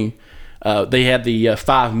 Gundam Wing, they had the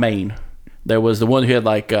 5 main. There was the one who had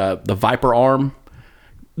like the Viper arm.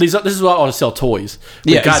 This is why I want to sell toys.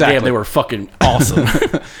 But Yeah, goddamn, exactly. they were fucking awesome.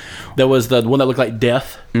 There was the one that looked like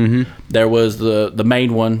Death. Mm-hmm. There was the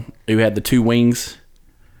main one who had the 2 wings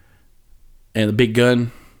and the big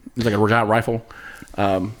gun. It was like a giant rifle.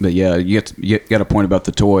 But yeah, you got a point about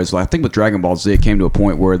the toys. Like, I think with Dragon Ball Z, it came to a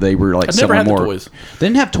point where they were like I've never selling had more. the toys. They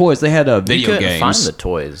didn't have toys. They had You video couldn't games. find the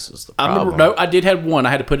toys. Is the I problem. remember. No, I did have one. I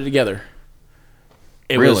had to put it together.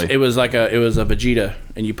 It Really? it was a Vegeta,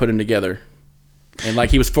 and you put him together, and like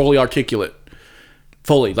he was fully articulate,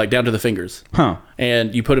 fully like down to the fingers. Huh.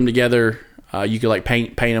 And you put them together. You could like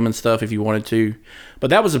paint them and stuff if you wanted to. But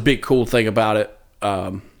that was a big cool thing about it.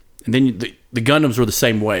 And then the Gundams were the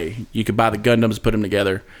same way. You could buy the Gundams, put them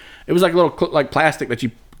together. It was like a little like plastic that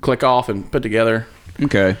you click off and put together.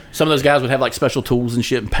 Okay. Some of those guys would have like special tools and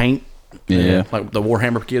shit and paint. Yeah. Like the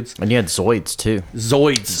Warhammer kids. And you had Zoids too.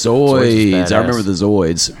 Zoids. Zoids. badass. I remember the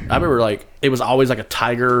Zoids. I remember like it was always like a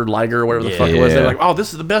tiger, liger, whatever the fuck it was. They were like, "Oh,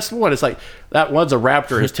 this is the best one." It's like that one's a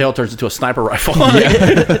raptor. His tail turns into a sniper rifle.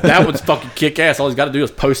 That one's fucking kick ass. All he's got to do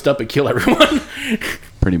is post up and kill everyone.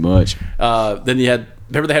 Pretty much. Then you had.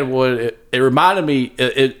 Remember they had one. It reminded me.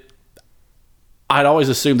 I'd always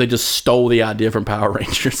assumed they just stole the idea from Power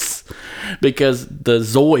Rangers because the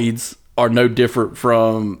Zoids are no different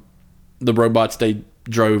from the robots they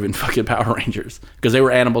drove in fucking Power Rangers because they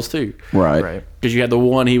were animals too. Right. Because you had the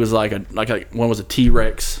one, he was like one was a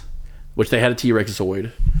T-Rex, which they had a T-Rex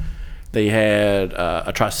Zoid. They had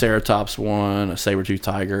a Triceratops one, a saber-toothed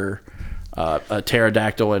tiger, a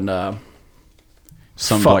pterodactyl, and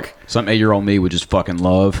Some fuck. like some 8-year-old me would just fucking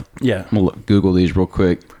love. Yeah. I'm gonna Google these real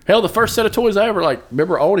quick. Hell, the first set of toys I ever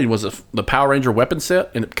remember owning was the Power Ranger weapon set,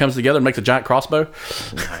 and it comes together and makes a giant crossbow.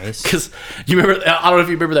 Nice. Because you remember, I don't know if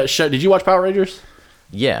you remember that show. Did you watch Power Rangers?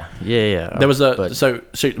 Yeah. There was But so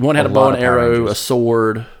one had a a bow lot and of Power arrow, Rangers. a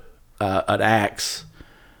sword, an axe,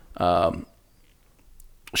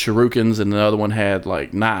 shurikens, and the other one had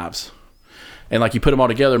like knives. And like you put them all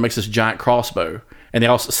together, it makes this giant crossbow. And they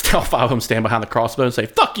all 5 of them stand behind the crossbow and say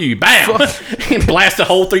 "fuck you," bam, and blast a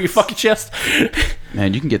hole through your fucking chest.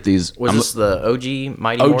 Man, you can get these. was this the OG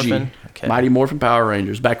Mighty OG Morphin? Okay. Mighty Morphin Power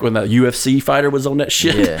Rangers, back when the UFC fighter was on that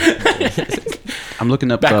shit. Yeah. I'm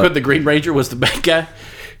looking up. Back when the Green Ranger was the bad guy.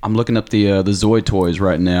 I'm looking up the Zoid toys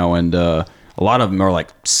right now, and a lot of them are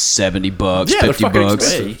like $70, Yeah, they're $50. fucking Yeah,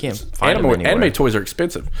 expensive. you can't find them anywhere. Anime toys are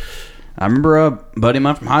expensive. I remember a buddy of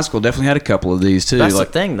mine from high school definitely had a couple of these too. That's like,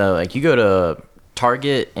 the thing, though. Like, you go to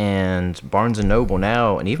Target and Barnes and Noble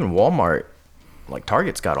now, and even Walmart. Like,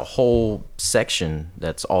 Target's got a whole section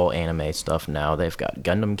that's all anime stuff now. They've got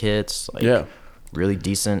Gundam kits, like Yeah. really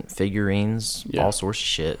decent figurines, Yeah. all sorts of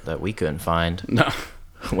shit that we couldn't find No.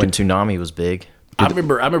 when Toonami was big. I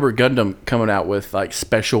remember Gundam coming out with like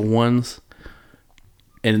special ones,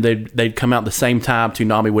 and they'd come out the same time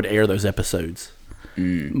Toonami would air those episodes.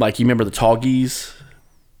 Like you remember the Toggies?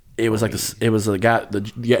 It was like this. It was the guy.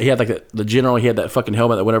 He had like the general. He had that fucking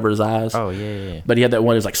helmet that went over his eyes. Oh, yeah. But he had that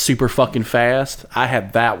one that was like super fucking fast. I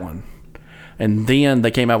had that one, and then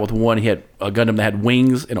they came out with one. He had a Gundam that had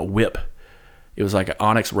wings and a whip. It was like an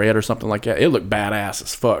Onyx Red or something like that. It looked badass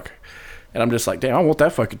as fuck. And I'm just like, damn, I want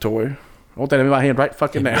that fucking toy. I want that in my hand right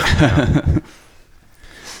fucking now.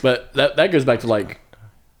 But that goes back to like,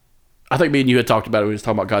 I think me and you had talked about it. We was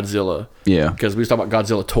talking about Godzilla. Yeah. Because we was talking about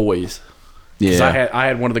Godzilla toys. 'Cause yeah. I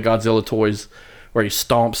had one of the Godzilla toys where he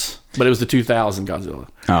stomps, but it was the 2000 Godzilla.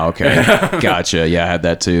 Oh, okay. Gotcha. Yeah, I had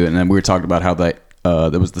that too. And then we were talking about how that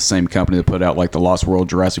was the same company that put out like the Lost World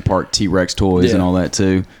Jurassic Park T-Rex toys and Yeah. all that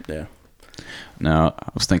too. Yeah. No, I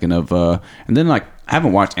was thinking of, and then like I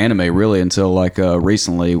haven't watched anime really until like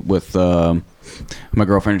recently with my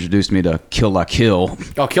girlfriend introduced me to Kill La Kill.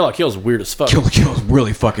 Oh, Kill La Kill is weird as fuck. Kill La Kill is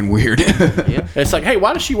really fucking weird. It's like, hey,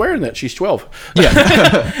 why is she wearing that? She's 12.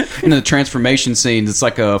 Yeah. And the transformation scenes, it's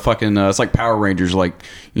like a fucking, it's like Power Rangers, like,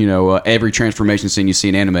 you know, every transformation scene you see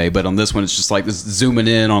in anime, but on this one, it's just like this zooming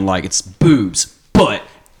in on like, it's boobs, but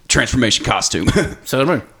transformation costume. Sailor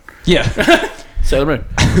Moon. Yeah. Sailor Moon.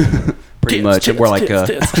 Pretty much. Tits, We're like,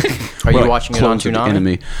 tits. Are you we're like watching it on clones with the Toonami?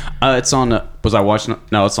 enemy. It's on, was I watching?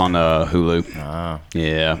 No, it's on Hulu.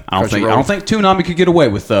 Yeah. I don't think Toonami could get away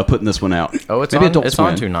with putting this one out. Oh, it's Maybe on. Adult It's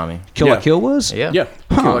on Swim. Toonami. Kill Yeah. La Kill was? Yeah. Yeah.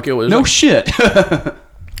 Huh. Kill La Kill was No on. shit.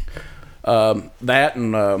 That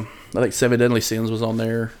and I think Seven Deadly Sins was on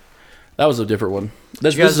there. That was a different one.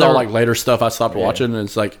 This guys is all ever- like later stuff I stopped watching, and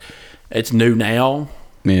it's like, it's new now,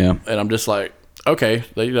 Yeah. and I'm just like, okay,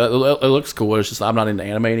 it looks cool. It's just I'm not into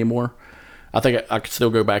anime anymore. I think I could still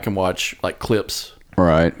go back and watch like clips,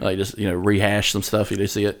 Right. like just rehash some stuff. You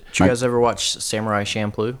just see it. Did you guys ever watch Samurai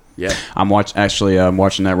Champloo? Yeah, I'm watching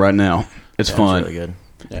that right now. It's fun. Really good.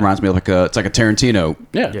 Reminds me of it's like a Tarantino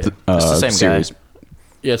yeah, Yeah. It's the same series. guy.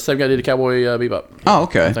 yeah. Same guy did the Cowboy Bebop. Oh,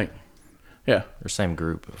 okay. I think. Yeah, Or same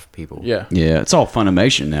group of people. yeah. Yeah, it's all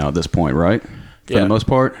Funimation now at this point, right? For Yeah. the most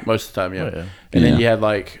part. Most of the time, yeah. yeah. And Yeah.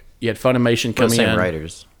 then you had Funimation But come same in.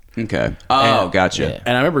 writers. Okay. Oh, gotcha. Yeah.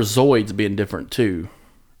 And I remember Zoids being different too.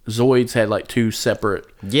 Zoids had like two separate.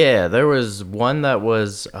 Yeah, there was one that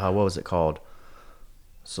was what was it called?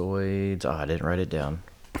 Zoids. Oh, I didn't write it down.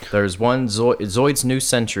 There's one Zoid's New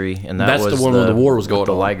Century, and That's was the one where the war was going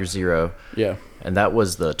the on. Liger Zero. Yeah. And that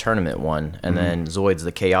was the tournament one. And then Zoid's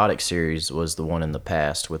the Chaotic series was the one in the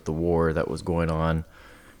past with the war that was going on,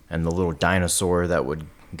 and the little dinosaur that would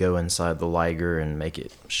go inside the Liger and make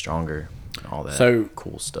it stronger. And all that So-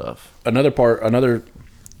 cool stuff. Another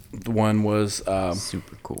one was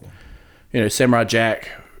Super cool. Samurai Jack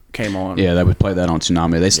came on. Yeah, they would play that on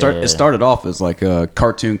Toonami. It started off as like a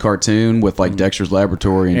cartoon with like Dexter's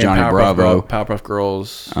Laboratory and Johnny Bravo. Powerpuff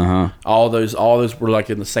Girls. Uh-huh. All those were like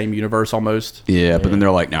in the same universe almost. Yeah, but then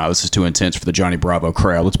they're like, no, this is too intense for the Johnny Bravo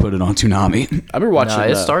crowd. Let's put it on Toonami. I remember watching. No,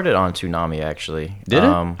 it started on Toonami actually. Did it?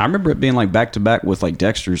 I remember it being like back to back with like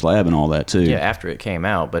Dexter's Lab and all that too. Yeah, after it came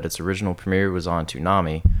out, but its original premiere was on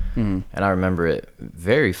Toonami, and I remember it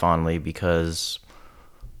very fondly because,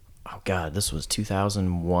 oh god, this was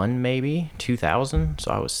 2001 maybe 2000,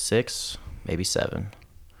 so I was 6, maybe 7.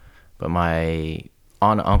 But my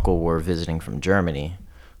aunt and uncle were visiting from Germany,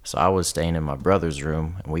 so I was staying in my brother's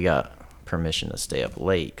room, and we got permission to stay up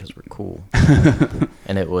late because we're cool.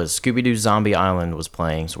 And it was Scooby-Doo Zombie Island was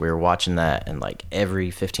playing, so we were watching that, and like every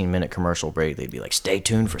 15-minute commercial break they'd be like, stay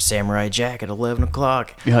tuned for Samurai Jack at 11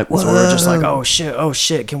 o'clock. You're like, so we were just like, oh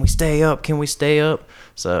shit, can we stay up?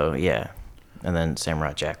 So yeah, and then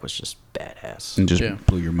Samurai Jack was just badass. And just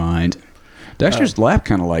blew your mind. Dexter's Lab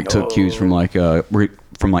kind of like took cues from like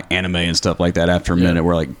anime and stuff like that after a minute,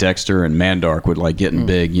 where like Dexter and Mandark would like get in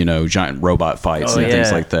big, giant robot fights and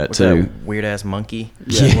things like that too. Weird ass monkey.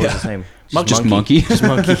 Yeah. What was his name? Just monkey. Just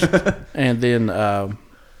monkey. And then I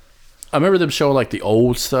remember them showing like the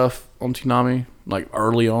old stuff on Toonami, like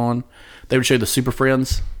early on. They would show the Super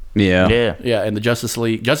Friends. Yeah. Yeah. Yeah, and the Justice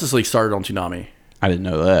League. Justice League started on Toonami. I didn't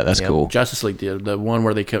know that. That's cool. Justice League did. The one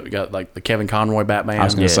where they got like the Kevin Conroy Batman. I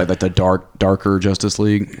was going to say like the darker Justice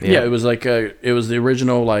League. Yeah, it was like it was the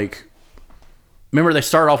original like. Remember they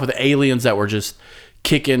started off with the aliens that were just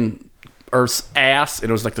kicking Earth's ass, and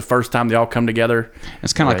it was like the first time they all come together.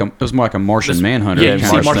 It's kind of like it was more like a Martian Manhunter. Yeah, you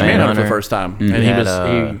see Martian Manhunter for Manhunter. the first time,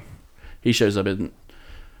 Mm-hmm. and he shows up in.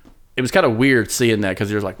 It was kind of weird seeing that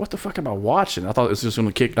because you're like, what the fuck am I watching? I thought it was just going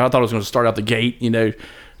to kick. I thought it was going to start out the gate,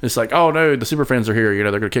 It's like, oh no, the Super Friends are here. They're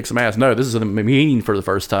going to kick some ass. No, this is the meeting for the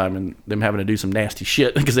first time, and them having to do some nasty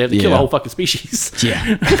shit because they have to kill a whole fucking species.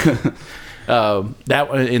 Yeah. That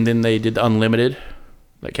one, and then they did the Unlimited.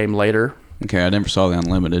 That came later. Okay, I never saw the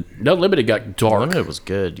Unlimited. The Unlimited got dark. Unlimited was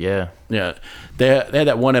good. Yeah. Yeah, they had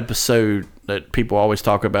that one episode that people always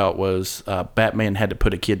talk about was Batman had to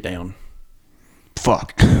put a kid down.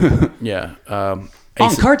 Fuck. Yeah. On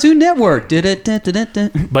Cartoon Network. Did it?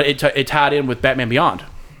 But it tied in with Batman Beyond.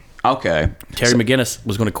 Okay. Terry McGinnis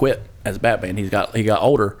was going to quit as Batman. He got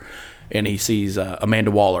older, and he sees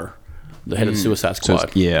Amanda Waller, the head of the Suicide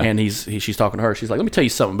Squad. yeah. And she's talking to her. She's like, "Let me tell you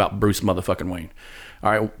something about Bruce motherfucking Wayne.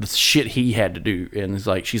 All right, the shit he had to do." And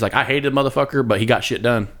she's like, "I hated the motherfucker, but he got shit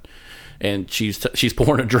done." And she's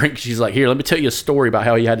pouring a drink. She's like, "Here, let me tell you a story about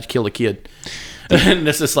how he had to kill a kid." And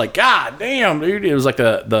it's just like, God damn, dude! It was like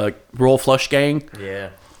the Royal Flush Gang. Yeah.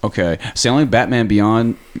 Okay. So the only Batman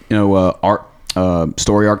Beyond,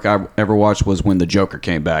 story arc I ever watched was when the Joker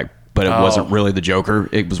came back, but it wasn't really the Joker.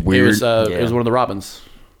 It was It weird. was it was one of the Robins.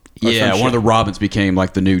 Yeah, one of the Robins became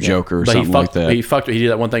like the new Joker or But something like that. He did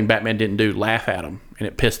that one thing Batman didn't do, laugh at him, and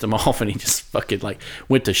it pissed him off, and he just fucking like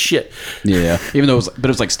went to shit. Yeah, even though it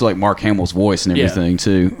was like still like Mark Hamill's voice and everything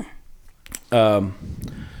too.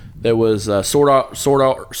 There was Sword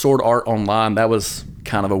Art Online. That was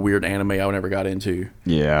kind of a weird anime I never got into.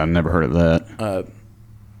 Yeah, I never heard of that.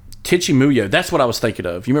 Tenchi Muyo. That's what I was thinking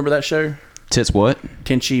of. You remember that show? Tits what?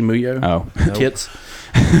 Tenchi Muyo. Oh. Tits.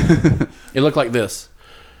 It looked like this.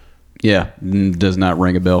 Yeah, does not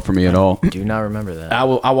ring a bell for me at all. Do not remember that. I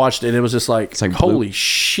watched it, and it was just like, like holy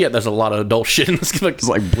shit, there's a lot of adult shit in this. It's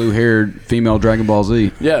like blue-haired female Dragon Ball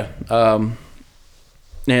Z. Yeah.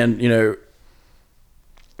 And,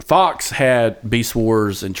 Fox had Beast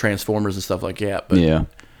Wars and Transformers and stuff like that. But, Yeah.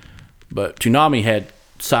 But Toonami had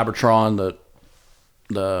Cybertron,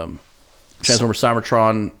 the Transformers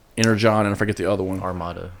Cybertron, Energon, and I forget the other one.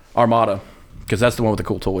 Armada. Because that's the one with the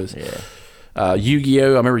cool toys. Yeah.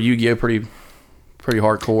 Yu-Gi-Oh! I remember Yu-Gi-Oh! pretty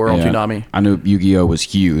hardcore on Toonami. I knew Yu-Gi-Oh was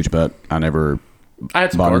huge, but I never I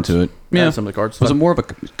had some bought cards. into it. I had some of the cards. Was it more of a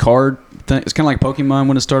card thing? It's kind of like Pokemon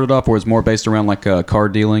when it started off, or it's more based around like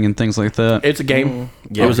card dealing and things like that. It's a game.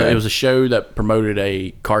 Yeah. It was a show that promoted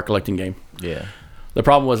a card collecting game. Yeah. The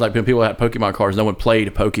problem was like when people had Pokemon cards, no one played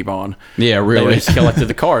Pokemon. Yeah, They really. just collected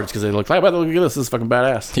the cards because they looked like, look at this is fucking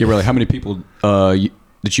badass. Yeah, really. How many people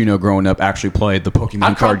that you know growing up actually played the Pokemon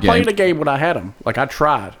I card tried playing game? a game when I had them. Like I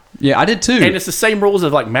tried. Yeah, I did too. And it's the same rules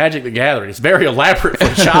as like Magic the Gathering. It's very elaborate for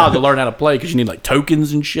a child to learn how to play because you need like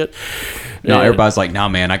tokens and shit. No, And- everybody's like, nah,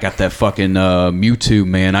 man, I got that fucking Mewtwo,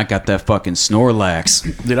 man. I got that fucking Snorlax.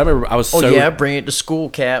 Dude, I remember I was Oh so yeah, bring it to school,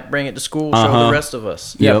 Cap. Bring it to school. Show the rest of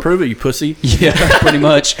us. yeah, Yep. prove it, you pussy. Yeah, pretty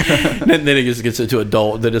much. then it just gets into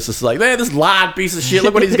adult. Then it's just like, man, this lied piece of shit.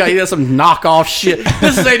 Look what he's got. He has some knockoff shit.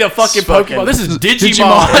 This ain't a fucking Pokemon. This is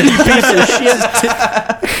Digimon. You piece of shit.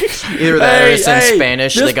 Either that or it's in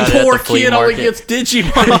Spanish. This They got it at poor the flea kid only market. gets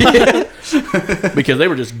Digimon because they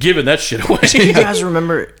were just giving that shit away. You guys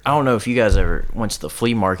remember? I don't know if you guys ever went to the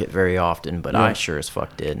flea market very often, but I sure as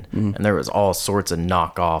fuck did. And there was all sorts of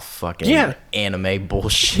knockoff fucking anime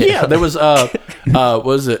bullshit. Yeah, there was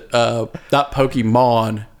was it not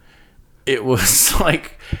Pokemon? It was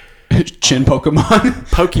like Chin Pokemon.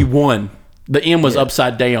 Poke1. The M was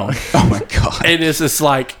upside down. Oh my god. And it's just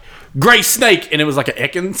like Gray Snake, and it was like an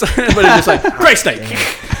Ekans, but it's just like Gray Snake.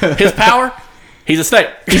 His power, he's a snake.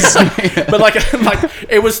 But like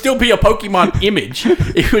it would still be a Pokemon image.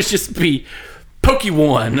 It would just be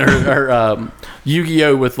Poke1 or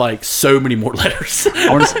Yu-Gi-Oh with like so many more letters. I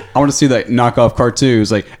want to see that knockoff cartoon.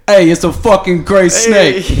 It's like, hey, it's a fucking gray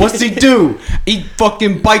snake. What's he do? He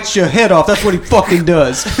fucking bites your head off. That's what he fucking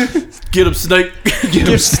does. Get him, Snake. Get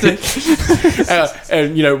him, snake.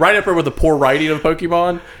 And you know, right up there with the poor writing of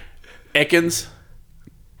Pokemon, Ekans.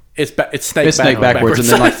 It's Snake. It's snake backwards,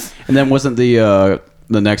 and then wasn't the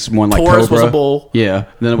next one like Taurus Cobra? was a bull. Yeah, and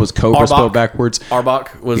then it was Cobra Arbok. spelled backwards.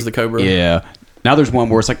 Arbok was the Cobra. Yeah. Now there's one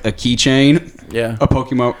where it's like a keychain. Yeah. A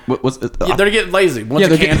Pokemon. What's it? Yeah, they're getting lazy. One's Yeah, a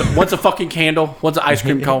they're candle. One's a fucking candle. One's an ice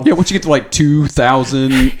cream cone. Yeah, once you get to like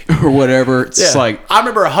 2,000 or whatever, it's like, I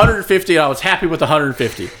remember 150, and I was happy with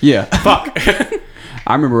 150. yeah. Fuck.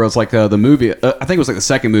 I remember it was like the movie. I think it was like the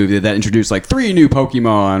second movie that introduced like 3 new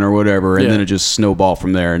Pokemon or whatever, and Yeah. then it just snowballed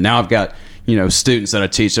from there. And now I've got students that I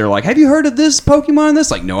teach. They're like, "Have you heard of this Pokemon?" This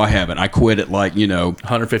like, no, I haven't. I quit at like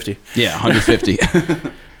 150. yeah, 150.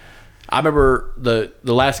 I remember the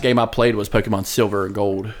last game I played was Pokemon Silver and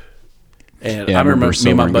Gold. And Yeah, I remember me and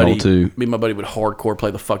Silver my and buddy, Gold, too. me and my buddy would hardcore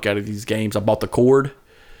play the fuck out of these games. I bought the cord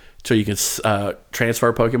so you could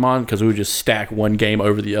transfer Pokemon because we would just stack one game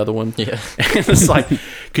over the other one. Yeah. And it's like,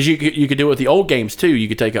 because you could do it with the old games too. You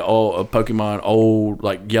could take a Pokemon old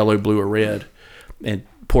like yellow, blue, or red and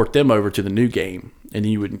port them over to the new game. And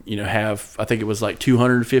then you would have, I think it was like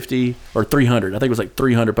 250 or 300. I think it was like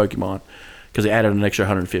 300 Pokemon because they added an extra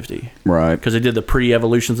 150. Right. Because they did the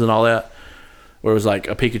pre-evolutions and all that. Where it was like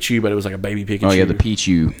a Pikachu, but it was like a baby Pikachu. Oh yeah, the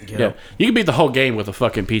Pichu. Yeah. You can beat the whole game with a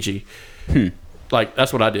fucking Peachy. Like,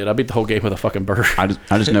 that's what I did. I beat the whole game with a fucking bird. I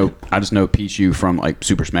just know Pichu from like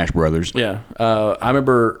Super Smash Brothers. Yeah. I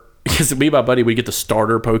remember, because me and my buddy, we'd get the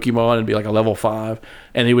starter Pokemon and be like a level 5.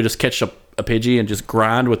 And he would just catch a Pidgey and just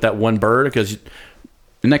grind with that one bird because...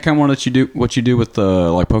 Isn't that kind of one that you do? What you do with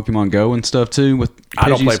like Pokemon Go and stuff too? With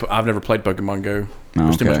Pidgeys? I've never played Pokemon Go. Oh,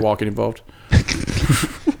 There's too okay. much walking involved.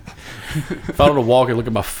 If I don't want to walk and look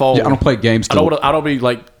at my phone, Yeah, I don't play games. I don't be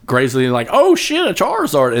like crazily like, oh shit, a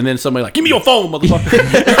Charizard, and then somebody like, give me your phone,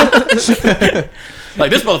 motherfucker. Like,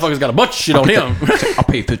 this motherfucker's got a bunch of shit on him. I'll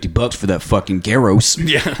pay $50 for that fucking Gyarados.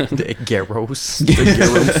 Yeah. Gyarados.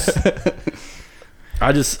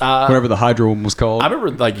 I just Whatever the Hydro one was called. I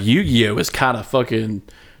remember like Yu-Gi-Oh is kind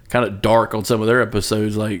of dark on some of their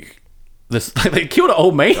episodes. Like this, like, they killed an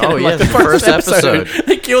old man. Oh, in, yeah, like, the first episode.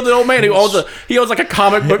 They killed an old man who owns like a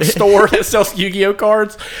comic book store that sells Yu-Gi-Oh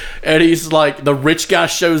cards, and he's like, the rich guy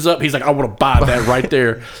shows up. He's like, I want to buy that right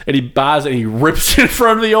there, and he buys it and he rips it in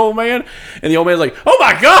front of the old man, and the old man's like, oh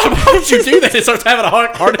my god, why would you do that? He starts having a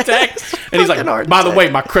heart attack, and he's like, by the way,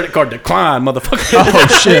 my credit card declined, motherfucker. Oh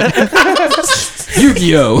shit!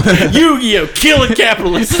 Yu-Gi-Oh! Yu-Gi-Oh, killing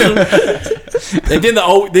capitalism. And then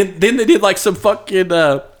then they did like some fucking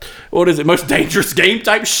what is it, most dangerous game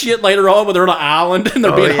type shit later on when they're on an island and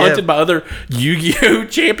they're being hunted by other Yu-Gi-Oh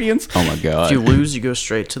champions. Oh my god! If you lose, you go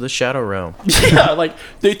straight to the Shadow Realm. Yeah, like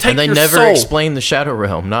they take And they your never soul. explain the Shadow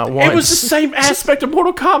Realm, not once. It was the same aspect of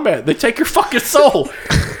Mortal Kombat. They take your fucking soul.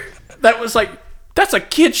 That was like, that's a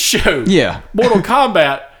kid's show. Yeah. Mortal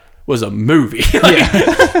Kombat was a movie.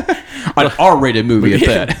 Like, An R-rated movie at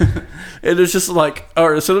that. and it's just like,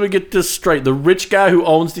 all right, so let me get this straight. The rich guy who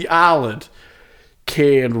owns the island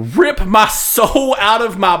can rip my soul out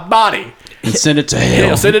of my body. And send it to Hell,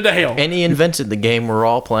 hell. send it to hell. And he invented the game we're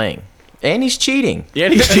all playing. And he's cheating. Yeah,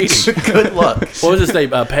 and he's cheating. Good luck. What was his name?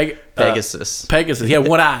 Pegasus. Pegasus. He had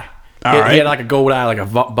one eye. He had like a gold eye, like a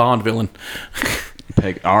Bond villain.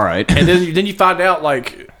 All right. And then you find out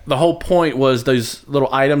like the whole point was those little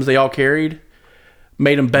items they all carried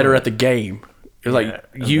made them better at the game. It was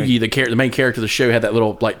like Yugi, the main character of the show, had that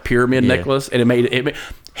little like pyramid necklace, and it made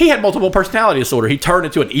he had multiple personality disorder. He turned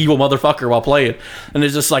into an evil motherfucker while playing, and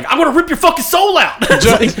it's just like, I'm gonna rip your fucking soul out. It's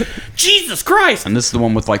like, Jesus Christ! And this is the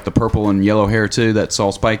one with like the purple and yellow hair too. That's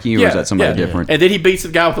all spiky, or is that somebody different? And then he beats the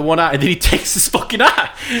guy with the one eye, and then he takes his fucking eye.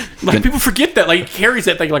 Like people forget that. Like he carries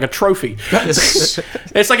that thing like a trophy.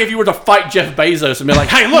 It's like if you were to fight Jeff Bezos and be like,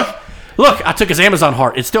 hey, look, I took his Amazon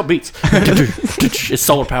heart. It still beats. It's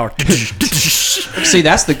solar powered. See,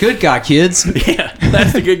 that's the good guy, kids. Yeah,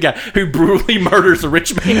 that's the good guy who brutally murders a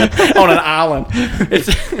rich man on an island. It's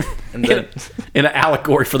in an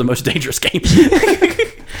allegory for the most dangerous game.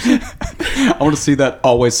 I want to see that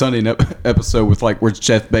Always Sunny episode with like where's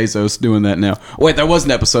Jeff Bezos doing that now. Wait, there was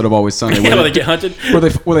an episode of Always Sunny Where they get hunted.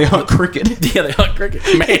 Where they hunt cricket. Yeah, they hunt cricket.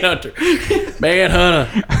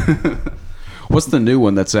 Manhunter. What's the new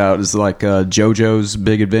one that's out? Is it like JoJo's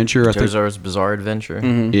Big Adventure? I think. JoJo's Bizarre Adventure.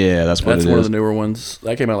 Mm-hmm. Yeah, that's what it is. That's one of the newer ones.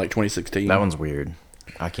 That came out like 2016. That one's weird.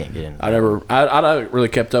 I can't get in. I not really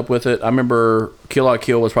kept up with it. I remember Kill la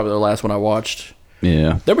Kill was probably the last one I watched.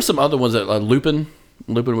 Yeah. There were some other ones that Lupin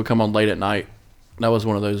would come on late at night. That was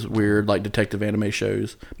one of those weird like detective anime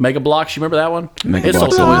shows. Mega Bloks, you remember that one? Mega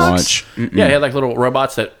Bloks didn't watch. Yeah, it had like little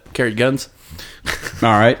robots that carried guns. All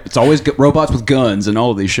right, it's always robots with guns in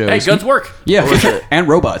all of these shows. Hey, guns work. Yeah, and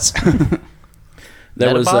robots.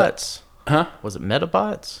 There was Metabots. huh? Was it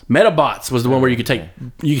Metabots? Metabots was the one where you can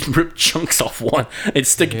rip chunks off one and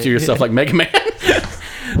stick it to yourself like Mega Man.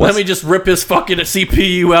 Let me just rip his fucking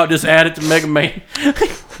CPU out, just add it to Mega Man.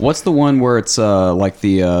 What's the one where it's like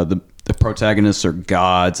the protagonists are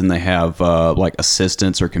gods and they have like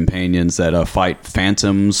assistants or companions that fight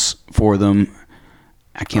phantoms for them?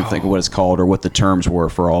 I can't think of what it's called or what the terms were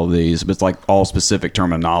for all of these, but it's like all specific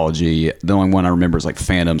terminology. The only one I remember is like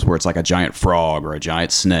phantoms, where it's like a giant frog or a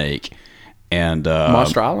giant snake. And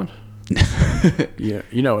Monster Island. Yeah,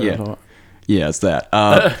 you know what I'm talking about. Yeah, it's that.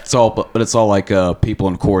 It's all, but it's all like people,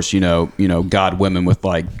 and of course, you know, god women with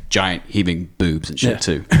like giant heaving boobs and shit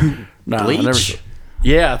too. Nah, Bleach?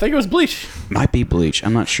 Yeah, I think it was Bleach. Might be Bleach.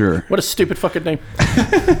 I'm not sure. What a stupid fucking name.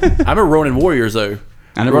 I remember Ronin Warriors though.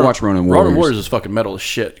 I never watched Ronin Warriors. Ronin Warriors is fucking metal as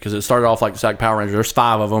shit because it started off like the Power Rangers. There's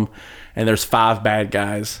 5 of them, and there's 5 bad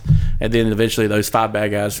guys, and then eventually those 5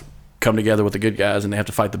 bad guys come together with the good guys, and they have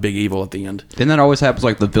to fight the big evil at the end. Then that always happens,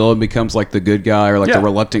 like the villain becomes like the good guy or like the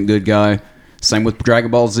reluctant good guy. Same with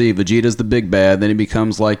Dragon Ball Z. Vegeta's the big bad. Then he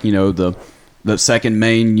becomes like, the second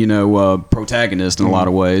main, protagonist in a lot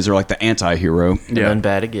of ways, or like the anti-hero. And then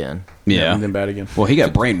bad again. Yeah. And then bad again. Well, he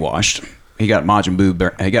got brainwashed. He got Majin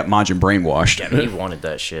brainwashed. Yeah, he wanted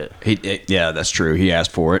that shit. Yeah, that's true. He asked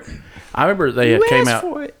for it. I remember they came out.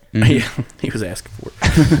 For it. Yeah, he was asking for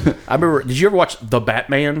it. I remember. Did you ever watch The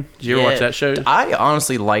Batman? Did you ever watch that show? I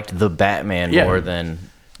honestly liked The Batman more than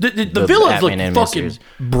the villains look fucking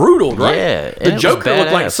brutal, right? Yeah, the Joker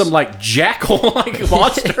looked like some like jackal like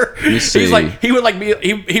monster. He's like he would like be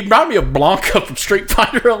he reminded me of Blanca from Street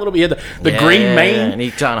Fighter a little bit. He had the green mane, and he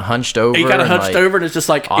kind of hunched over. Over, and it's just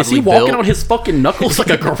like, is he walking on his fucking knuckles like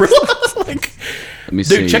a gorilla? Like, let me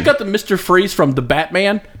see. Check out the Mr. Freeze from The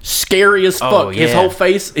Batman. Scary as fuck. Oh, yeah. His whole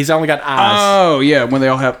face, he's only got eyes. Oh yeah, when they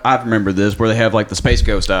all have. I remember this where they have like the Space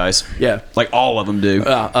Ghost eyes. Yeah, like all of them do.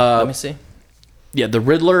 Let me see. Yeah, the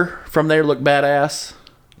Riddler from there looked badass.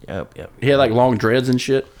 Yep. He had like long dreads and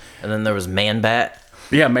shit. And then there was Man Bat.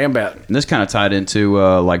 Yeah, Man Bat. And this kind of tied into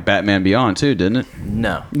like Batman Beyond too, didn't it?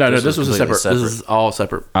 No. This was a separate. This is all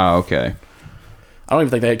separate. Oh, okay. I don't even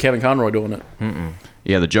think they had Kevin Conroy doing it.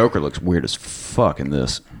 Yeah, the Joker looks weird as fuck in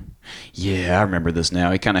this. Yeah, I remember this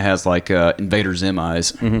now. He kind of has like Invader Zim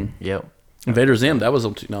eyes. Mm-hmm. Yep. Invader Zim, that was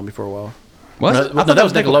on Toonami for a while. What? No, that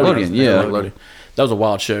was Nickelodeon. Yeah. Nickelodeon. That was a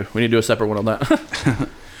wild show. We need to do a separate one on that.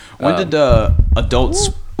 When did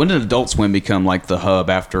Adult Swim become like the hub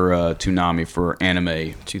after Toonami for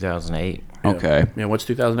anime? 2008. Okay. Yeah, once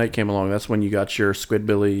 2008 came along, that's when you got your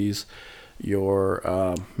Squidbillies, your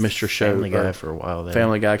Mr. Show. Family Guy for a while there.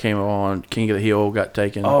 Family Guy came on. King of the Hill got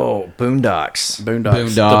taken. Oh, Boondocks.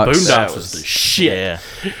 Boondocks. The Boondocks was the shit.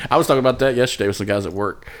 Yeah. I was talking about that yesterday with some guys at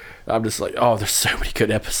work. I'm just like, oh, there's so many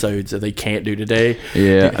good episodes that they can't do today.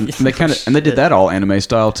 Yeah, and they did that all anime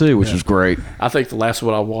style too, which was great. I think the last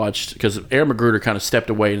one I watched, because Aaron McGruder kind of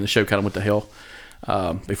stepped away and the show kind of went to hell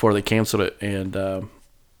before they canceled it, and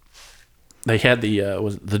they had the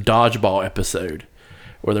dodgeball episode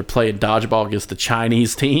where they're playing dodgeball against the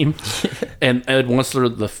Chinese team, and once they're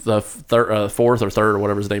the fourth or third or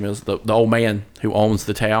whatever his name is, the old man who owns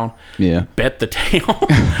the town, bet the town,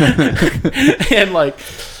 and like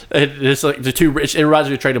It's like the two rich. It reminds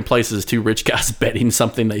me of Trading Places. Two rich guys betting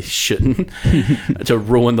something they shouldn't to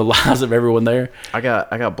ruin the lives of everyone there. I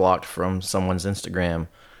got blocked from someone's Instagram,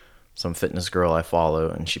 some fitness girl I follow,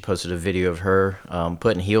 and she posted a video of her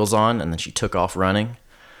putting heels on, and then she took off running.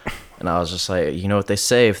 And I was just like, you know what they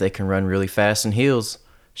say, if they can run really fast in heels,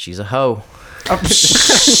 she's a hoe.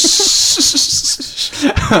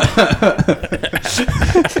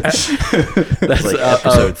 That's like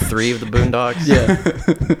episode 3 of the Boondocks.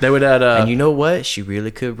 Yeah, they would add. And you know what? She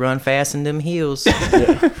really could run fast in them heels.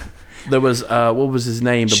 There was what was his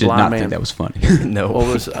name? The She did blind not man. think that was funny. No. What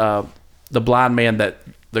was the blind man that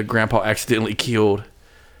the grandpa accidentally killed?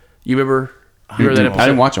 You remember? You remember that episode? I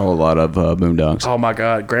didn't watch a whole lot of Boondocks. Oh my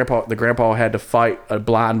God, the grandpa had to fight a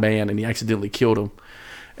blind man, and he accidentally killed him.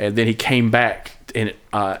 And then he came back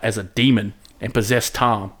as a demon and possessed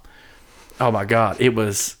Tom. Oh my God, it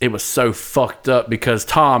was so fucked up because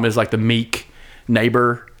Tom is like the meek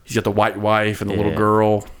neighbor. He's got the white wife and the little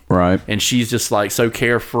girl, Right. and she's just like so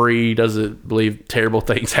carefree, doesn't believe terrible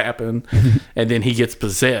things happen, and then he gets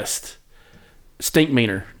possessed.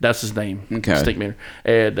 Stinkmeaner, that's his name. Okay. Stinkmeaner,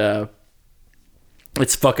 and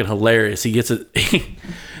it's fucking hilarious. He gets it.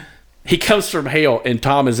 He comes from hell, and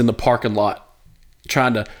Tom is in the parking lot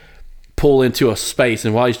trying to pull into a space,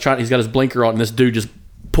 and while he's got his blinker on, and this dude just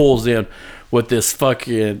pulls in with this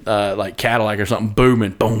fucking like Cadillac or something,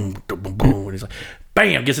 booming, boom, boom, boom, boom, and he's like,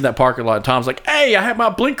 bam, gets in that parking lot. And Tom's like, hey, I have my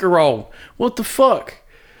blinker on. What the fuck?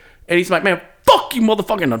 And he's like, man, fuck you,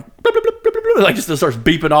 motherfucker. And like just starts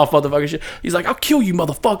beeping off motherfucking shit. He's like, I'll kill you,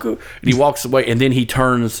 motherfucker. And he walks away, and then he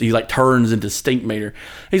turns into Stinkmeaner.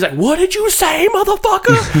 He's like, what did you say,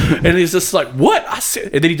 motherfucker? And he's just like, what? I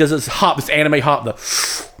said. And then he does this anime hop, the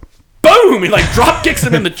boom. He like drop kicks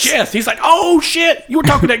him in the chest. He's like, oh shit, you were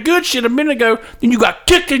talking that good shit a minute ago, and you got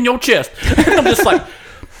kicked in your chest. And I'm just like,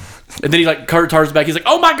 and then he like turns back. He's like,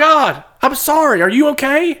 oh my God, I'm sorry. Are you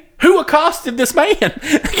okay? Who accosted this man?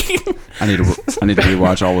 I need to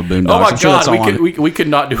rewatch all of Boondocks. Oh my I'm sure that's God, on. we could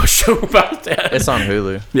not do a show about that. It's on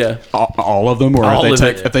Hulu. Yeah. All of them, or All if of they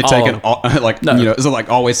it. take if they All taken of all, like No. is it like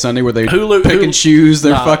Always Sunday where they Hulu- pick and choose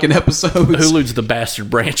their Nah. fucking episodes? Hulu's the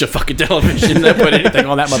bastard branch of fucking television. They'll put anything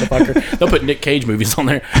on that motherfucker. They'll put Nick Cage movies on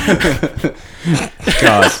there.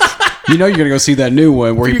 God. You know you're gonna go see that new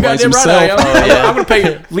one where he You plays goddamn right himself. I am. I'm going to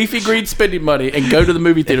pay leafy green spending money and go to the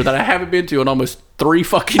movie theater that I haven't been to in almost 3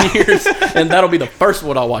 fucking years, and that'll be the first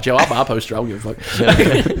one I'll watch. Yo, I'll buy a poster. I don't give a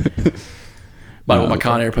fuck. Buy with my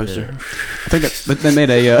Con Air poster. I think they made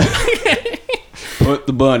a put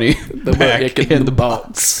the bunny back in the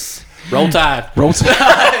box. Roll Tide. Roll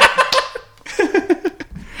Tide.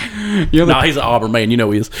 You know Nah, he's an Auburn man. You know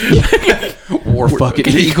he is. the war fucking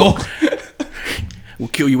eagle, We'll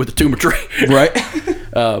kill you with the tumor tree. right?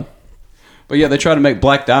 But yeah, they tried to make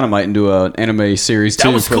Black Dynamite into an anime series too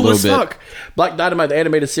That was for cool a as little bit. fuck. Black Dynamite, the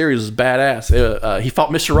animated series, was badass. He fought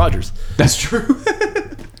Mr. Rogers. That's true.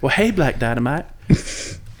 Well, hey, Black Dynamite.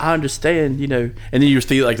 I understand, you know. And then you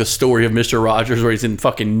see like the story of Mr. Rogers where he's in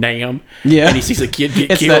fucking Nam. Yeah. And he sees a kid get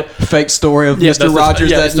It's killed. that fake story of Yeah, Mr. that's Rogers.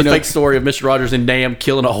 yeah, that it's you the know. fake story of Mr. Rogers in Nam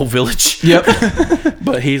killing a whole village. Yep.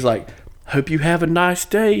 But he's like, hope you have a nice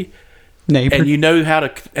day. Neighbor. And you know how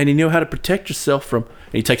to protect yourself from.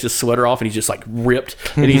 And he takes his sweater off and he's just like ripped.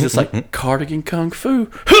 And he's just like, cardigan kung fu.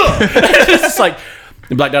 It's just like,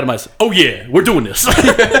 and Black Dynamite's, oh yeah, we're doing this.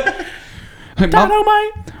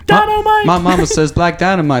 Dynamite. My mama says Black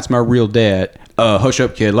Dynamite's my real dad. Hush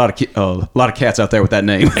up, kid. A lot of cats out there with that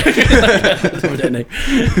name. You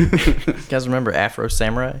guys remember Afro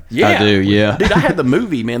Samurai? Yeah. I do, yeah. Dude, I had the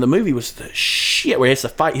movie, man. The movie was the shit where he has to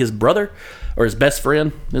fight his brother or his best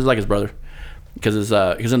friend. It was like his brother. Because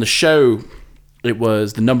in the show, it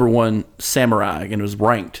was the number 1 samurai and it was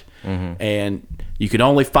ranked. Mm-hmm. And you could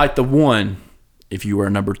only fight the one if you were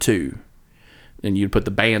a number 2. And you'd put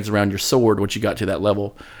the bands around your sword once you got to that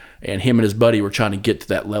level. And him and his buddy were trying to get to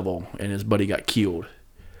that level, and his buddy got killed.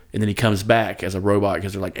 And then he comes back as a robot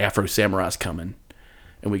because they're like Afro Samurai's coming,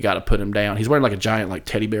 and we got to put him down. He's wearing like a giant like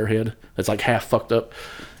teddy bear head that's like half fucked up.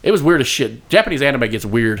 It was weird as shit. Japanese anime gets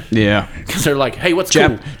weird. Yeah. Because they're like, hey, what's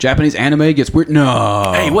cool? Japanese anime gets weird.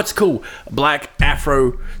 No. Hey, what's cool? Black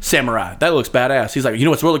Afro Samurai. That looks badass. He's like, you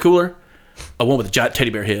know what's really cooler? A one with a giant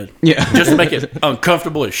teddy bear head. Yeah. Just to make it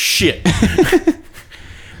uncomfortable as shit.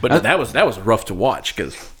 But that was rough to watch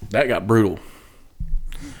because that got brutal.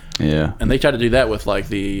 Yeah. And they tried to do that with like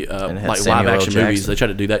the it had like Samuel live L. action movies. Jackson. They tried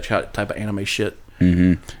to do that type of anime shit.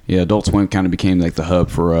 Yeah, Adult Swim kind of became like the hub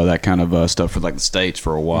for that kind of stuff for like the States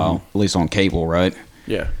for a while, at least on cable, right?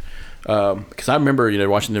 Yeah, because I remember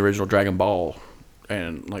watching the original Dragon Ball,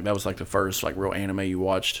 and like that was like the first like real anime you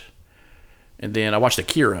watched. And then I watched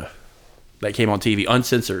Akira, that came on TV,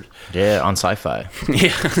 uncensored. Yeah, on Sci-Fi.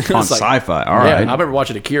 Yeah, On Sci-Fi. All right. Yeah, and I remember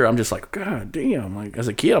watching Akira. I'm just like, God damn! Like as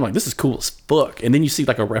a kid, I'm like, this is cool as fuck. And then you see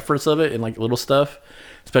like a reference of it and like little stuff,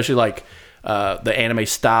 especially like the anime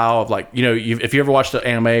style of like if you ever watched an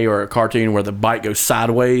anime or a cartoon where the bike goes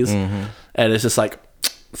sideways, and it's just like.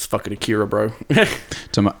 It's fucking Akira, bro.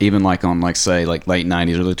 Even like on say late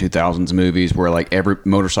 90s, early 2000s movies where like every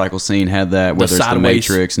motorcycle scene had that, where there's the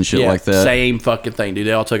Matrix and shit like that. Same fucking thing, dude.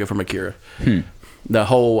 They all took it from Akira. The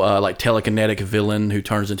whole like telekinetic villain who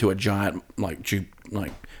turns into a giant like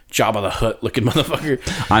Jabba the Hutt looking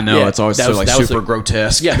motherfucker. I know, it's always so super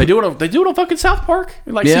grotesque. Yeah, they do it on fucking South Park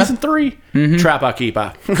in like season 3. Trappa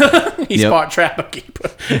Keepa. He's part Trappa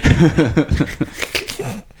Keepa.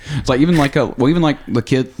 It's like even like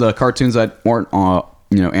the cartoons that weren't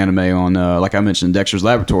anime on like I mentioned, Dexter's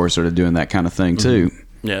Laboratory started doing that kind of thing too.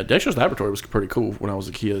 Yeah, Dexter's Laboratory was pretty cool when I was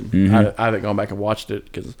a kid. I haven't gone back and watched it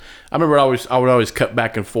because I remember I would always cut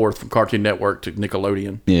back and forth from Cartoon Network to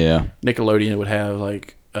Nickelodeon. Yeah, Nickelodeon would have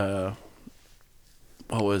like what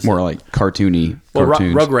was more it? like cartoony cartoons.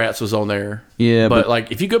 cartoons. Rugrats was on there. Yeah, but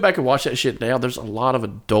like if you go back and watch that shit now, there's a lot of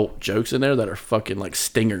adult jokes in there that are fucking like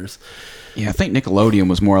stingers. Yeah, I think Nickelodeon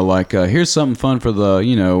was more like here's something fun for the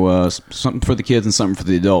something for the kids and something for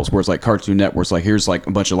the adults. Whereas like Cartoon Network's like here's like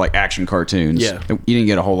a bunch of like action cartoons. Yeah, you didn't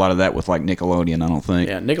get a whole lot of that with like Nickelodeon, I don't think.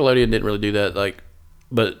 Yeah, Nickelodeon didn't really do that. Like,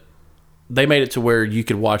 but they made it to where you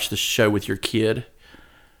could watch the show with your kid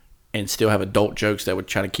and still have adult jokes that would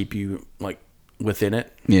try to keep you like within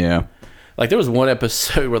it. Yeah, like there was one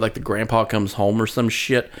episode where like the grandpa comes home or some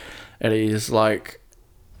shit, and he's like,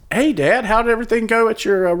 "Hey, Dad, how did everything go at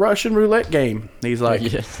your Russian roulette game?" He's like,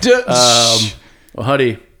 "Well,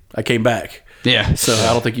 honey, I came back." Yeah. So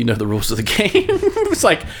I don't think you know the rules of the game. It's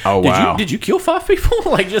like, oh wow, did you kill 5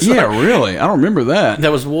 people? Like just really? I don't remember that.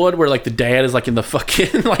 There was one where like the dad is like in the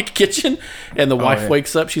fucking like kitchen, and the wife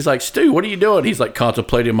wakes up. She's like, "Stu, what are you doing?" He's like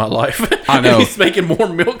contemplating my life. I know. And he's making more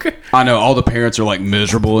milk. I know. All the parents are like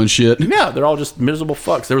miserable and shit. Yeah, they're all just miserable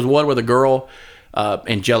fucks. There was one where the girl,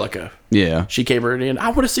 Angelica. Yeah. She came right in. I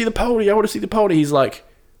want to see the pony. I want to see the pony. He's like,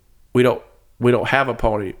 we don't have a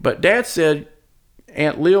pony. But Dad said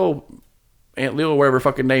Aunt Lil, whatever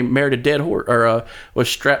fucking name, married a dead horse or was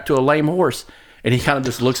strapped to a lame horse. And he kind of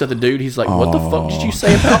just looks at the dude. He's like, "What the fuck did you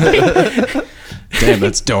say about me?" Damn,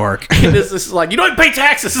 that's dark. And this is like, you don't pay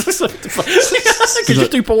taxes because you're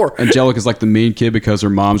too poor. Angelica's like the mean kid because her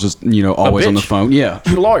mom's just always on the phone. Yeah,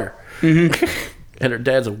 she's a lawyer, and her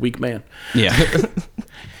dad's a weak man. Yeah.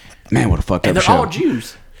 Man, what a fucked and up they're show. all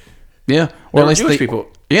Jews. Yeah, well, at least Jewish people.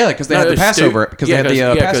 Yeah, because they had the Passover. Because they had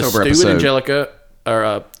the Passover Stu episode. and Angelica,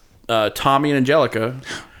 or Tommy and Angelica,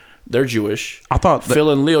 they're Jewish. I thought Phil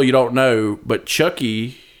and Lil, you don't know, but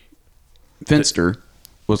Chucky Finster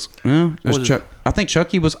was Chuck. I think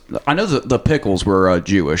Chucky was. I know the Pickles were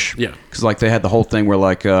Jewish. Yeah, because like they had the whole thing where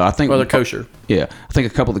like I think they're kosher. Yeah, I think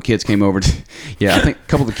a couple of the kids came over. I think a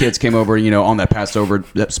couple of the kids came over. On that Passover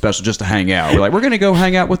special just to hang out. We're like, we're gonna go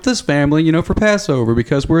hang out with this family, for Passover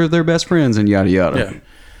because we're their best friends and yada yada. Yeah,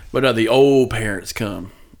 but the old parents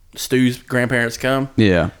come. Stu's grandparents come.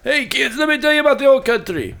 Yeah. Hey kids, let me tell you about the old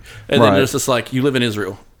country. And then it's just like, you live in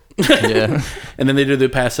Israel. Yeah. And then they do the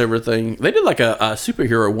Passover thing. They did like a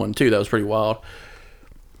superhero one too. That was pretty wild.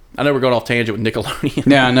 I know we're going off tangent with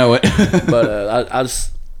Nickelodeon. Yeah, I know it. But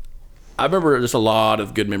I remember just a lot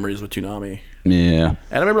of good memories with Toonami. Yeah. And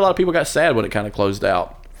I remember a lot of people got sad when it kind of closed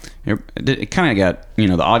out. It kind of got,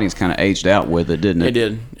 the audience kind of aged out with it, didn't it? It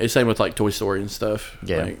did. It's same with like Toy Story and stuff.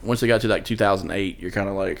 Yeah. Like, once they got to like 2008, you're kind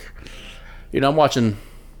of like, I'm watching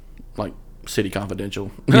like City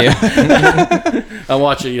Confidential. Yeah. I'm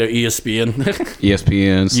watching, ESPN.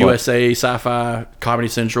 ESPN. USA, Sci-Fi, Comedy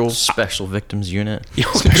Central. Special Victims Unit.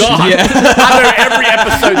 Oh, God. Yeah. I know every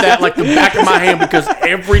episode that like the back of my hand because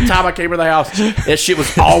every time I came to the house, that shit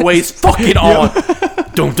was always fucking on.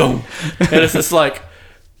 Dum dum. And it's just like,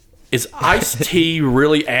 is Ice-T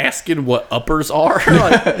really asking what uppers are?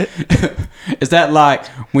 Like, is that like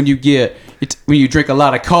when you drink a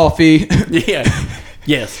lot of coffee? Yeah.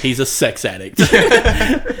 Yes, he's a sex addict.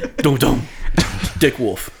 Dum dum. Dick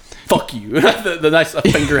Wolf. Fuck you. the nice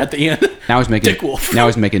finger at the end. Now he's making Dick Wolf. Now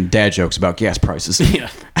he's making dad jokes about gas prices. Yeah.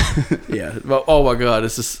 Yeah. Well, oh my God.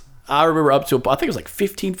 It's just, I remember up to, I think it was like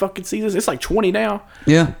 15 fucking seasons. It's like 20 now.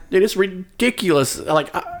 Yeah. Dude, it's ridiculous.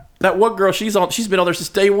 Like, that one girl, she's been on there since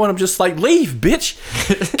day one. I'm just like, leave, bitch.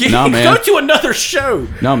 Man. Go to another show.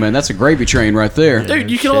 No, man, that's a gravy train right there.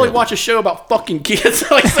 Dude, you can only watch a show about fucking kids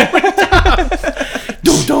like so many times.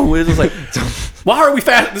 Don't. It's just like, Why are we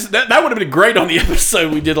fast? That would have been great on the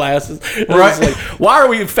episode we did last. Right. Like, why are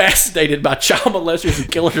we fascinated by child molesters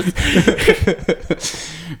and killers?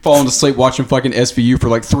 Falling asleep watching fucking SVU for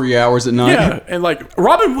like 3 hours at night. Yeah, and like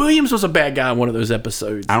Robin Williams was a bad guy in one of those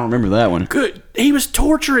episodes. I don't remember that one. Good. He was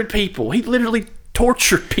torturing people. He literally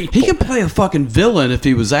tortured people. He could play a fucking villain if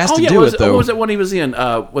he was asked to yeah, do it, though. What was it one he was in?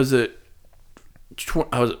 Was it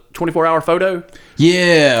 24-hour photo?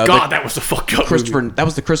 Yeah. God, that was a fucked up movie. That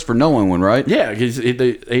was the Christopher Nolan one, right? Yeah,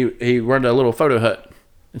 he run a little photo hut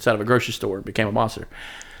inside of a grocery store and became a monster.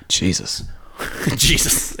 Jesus.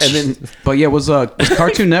 Jesus. And then, But yeah, was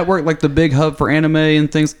Cartoon Network like the big hub for anime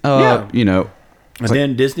and things? Yeah. You know. and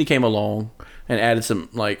then Disney came along and added some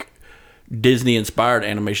like Disney inspired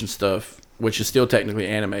animation stuff, which is still technically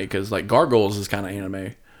anime because like Gargoyles is kind of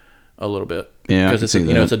anime a little bit. Yeah, I because can it's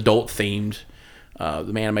see that. it's adult themed.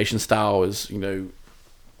 The animation style is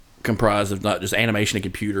comprised of not just animation and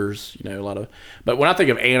computers. A lot of. But when I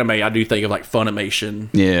think of anime, I do think of like Funimation.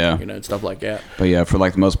 Yeah. And stuff like that. But yeah, for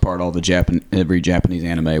like the most part, all the every Japanese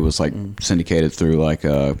anime was like syndicated through like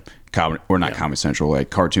Comedy Central,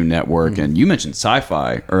 like Cartoon Network. And you mentioned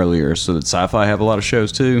Sci-Fi earlier, so did Sci-Fi have a lot of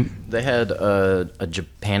shows too? They had a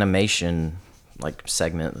Japanimation like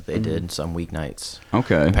segment that they did some weeknights.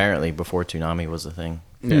 Okay. Apparently before Toonami was a thing.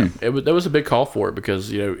 Yeah, there was a big call for it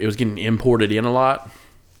because it was getting imported in a lot,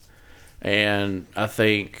 and I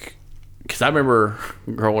think because I remember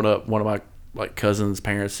growing up, one of my like cousins'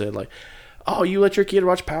 parents said like, "Oh, you let your kid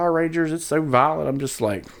watch Power Rangers? It's so violent." I'm just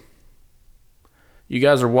like, "You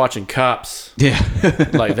guys are watching cops, Yeah.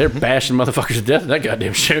 like they're bashing motherfuckers to death in that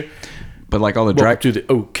goddamn show." But like all the Welcome to the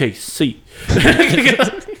OKC.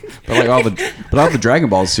 But all the Dragon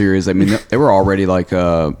Ball series, I mean, they were already like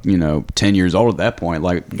 10 years old at that point.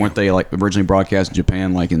 Like, weren't they like originally broadcast in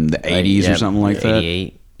Japan like in the 80s or something like that?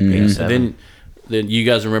 88, And 87. then you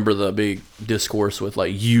guys remember the big discourse with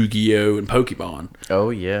like Yu-Gi-Oh and Pokemon. Oh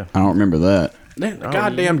yeah. I don't remember that. The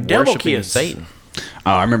goddamn devil Worshipping kids. Satan.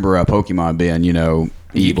 Oh, I remember Pokemon being,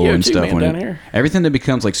 evil Yu-Gi-Oh and too, stuff. man, When down here. everything that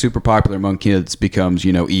becomes like super popular among kids becomes,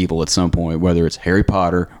 evil at some point, whether it's Harry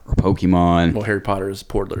Potter or Pokemon. Well, Harry Potter is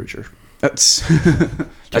poor literature. That's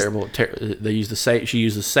Terrible. They use the same. She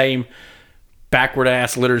used the same backward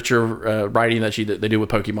ass literature writing that they do with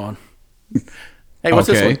Pokemon. Hey, what's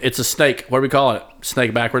this Okay. one? It's a snake. What are we calling it?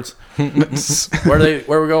 Snake backwards. Where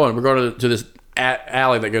are we going? We're going to this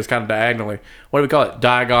alley that goes kind of diagonally. What do we call it?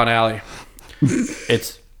 Diagon Alley.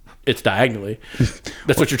 It's diagonally.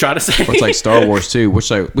 That's what you're trying to say. It's like Star Wars too,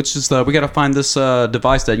 which is we got to find this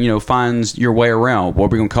device that finds your way around. What are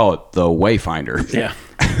we gonna call it? The Wayfinder. Yeah.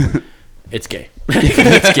 It's gay.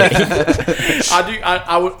 It's gay.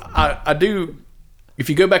 I do. If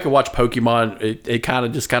you go back and watch Pokemon, it kind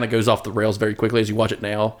of goes off the rails very quickly as you watch it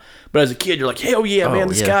now. But as a kid, you're like, hell yeah, man!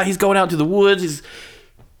 This guy, he's going out into the woods, he's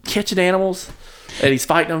catching animals, and he's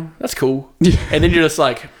fighting them. That's cool. And then you're just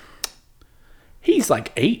like, he's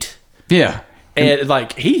like 8. Yeah. And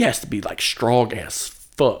like he has to be like strong as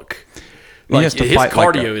fuck. Like has to his fight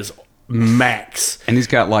like cardio is max. And he's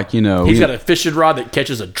got like He's got a fishing rod that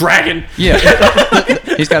catches a dragon. Yeah.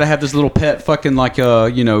 He's got to have this little pet fucking like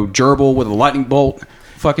gerbil with a lightning bolt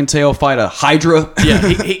fucking tail fight a hydra. Yeah,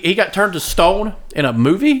 he got turned to stone in a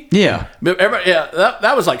movie. Yeah. But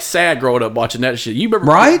that was like sad growing up watching that shit. You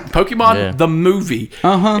remember Right? Pokemon the movie?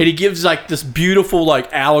 And he gives like this beautiful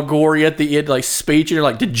like allegory at the end, like speech, and you're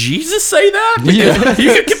like, did Jesus say that? Yeah.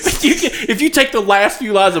 If you take the last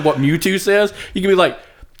few lines of what Mewtwo says, you can be like,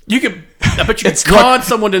 I bet you can con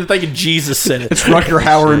someone into thinking Jesus said it. It's Rutger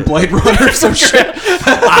Hauer and Blade Runner or some shit.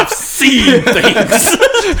 I've seen things.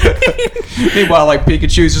 Meanwhile, like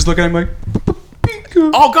Pikachu's just looking at him like,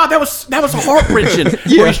 Oh god, that was heart wrenching.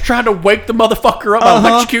 Where he's trying to wake the motherfucker up by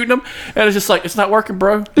electrocuting him, and it's just like, it's not working,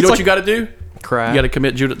 bro. You know what you got to do? Cry. You got to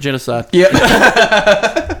commit genocide.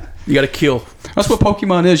 yeah. You got to kill. That's what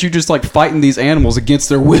Pokemon is. You're just like fighting these animals against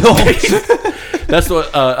their will. That's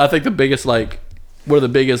what I think the biggest like. One of the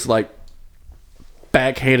biggest like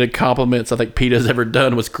backhanded compliments I think PETA's ever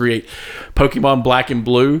done was create Pokemon Black and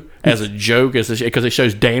Blue as a joke, because it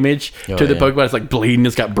shows damage to the Pokemon. It's like bleeding,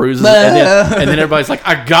 it's got bruises, and then everybody's like,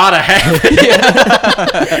 I gotta have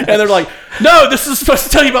it. And they're like, no, this is supposed to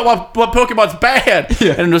tell you about what Pokemon's bad.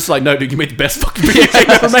 And I'm just like, no, dude, you made the best fucking video game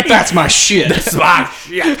ever made. That's my shit. That's my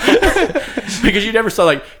shit. Because you never saw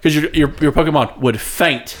like, because your Pokemon would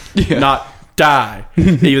faint, not die,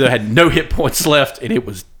 even though it had no hit points left, and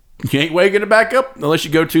you ain't waking it back up unless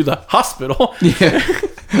you go to the hospital.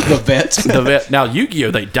 The vet. Now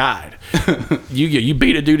Yu-Gi-Oh, they died. Yu-Gi-Oh, you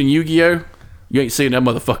beat a dude in Yu-Gi-Oh, you ain't seeing that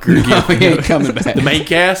motherfucker again. He ain't coming back. The main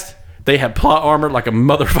cast, They had plot armor like a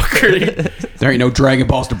motherfucker. There ain't no Dragon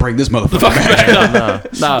Balls to bring this motherfucker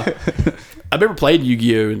back. Nah. I remember playing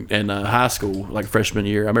Yu-Gi-Oh! in high school, like freshman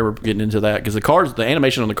year. I remember getting into that because the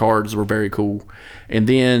animation on the cards were very cool. And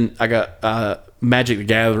then I got Magic the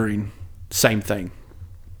Gathering, same thing.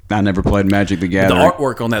 I never played Magic the The Gathering.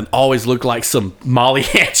 artwork on that always looked like some Molly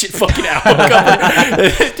Hatchet fucking album cover.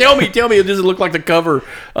 tell me, it doesn't look like the cover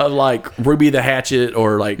of like Ruby the Hatchet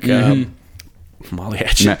or like Molly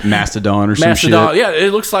Hatchet, Mastodon or some Mastodon. shit. Yeah,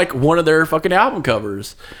 it looks like one of their fucking album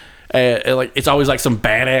covers. Like it's always like some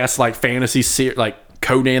badass like fantasy like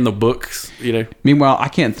Conan the books, you know. Meanwhile, I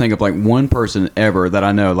can't think of like one person ever that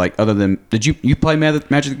I know, like other than, did you play Magic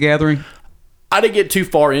the Gathering? I didn't get too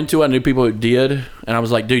far into it. I knew people who did, and I was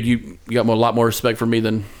like, dude, you got a lot more respect for me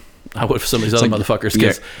than I would for some of these other motherfuckers,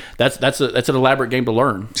 because that's an elaborate game to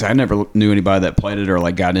learn. Because I never knew anybody that played it or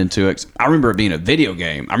like got into it. I remember it being a video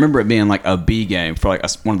game. I remember it being like a B game for like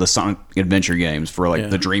one of the Sonic Adventure games for like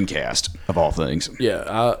the Dreamcast of all things.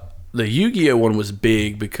 Yeah, the Yu-Gi-Oh one was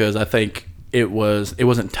big because I think it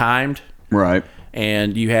wasn't timed, Right.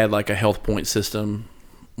 and you had like a health point system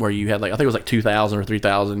where you had like, I think it was like 2,000 or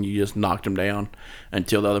 3,000. You just knocked them down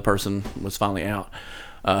until the other person was finally out.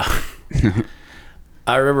 I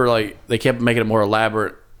remember like they kept making it more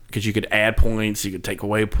elaborate because you could add points, you could take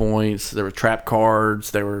away points. There were trap cards.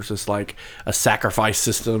 There was just like a sacrifice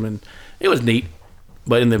system, and it was neat.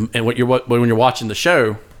 But when you're watching the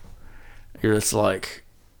show, you're just like,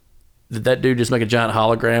 did that dude just make a giant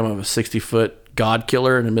hologram of a 60-foot god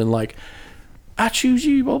killer and been like, I choose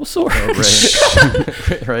you, Bulbasaur?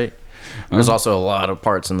 Right. Right. There's also a lot of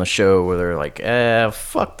parts in the show where they're like,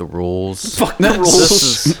 fuck the rules. Fuck the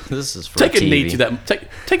rules. This is for Take TV. a knee to that.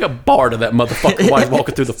 Take a bar to that motherfucker while he's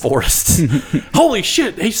walking through the forest. Holy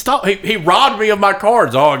shit! He stopped. He robbed me of my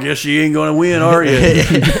cards. Oh, I guess you ain't gonna win, are you?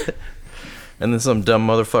 And then some dumb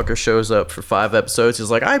motherfucker shows up for 5 episodes.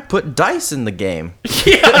 He's like, I put dice in the game.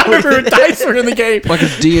 Yeah, I remember dice were in the game. Like a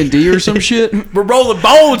D&D or some shit. We're rolling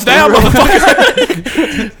bones now,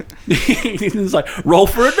 motherfucker. He's like, roll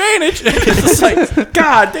for advantage. It's just like,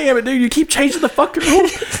 God damn it, dude! You keep changing the fucking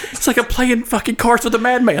rules. It's like I'm playing fucking cards with a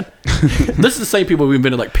madman. This is the same people who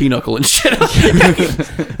invented like Pinochle and shit.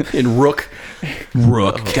 And Rook.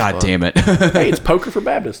 God damn it. Hey, it's poker for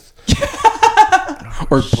Baptists.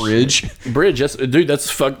 Or Bridge. Bridge, dude. That's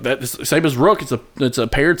same as Rook. It's a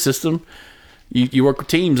paired system. You work with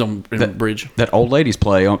teams on Bridge. That old ladies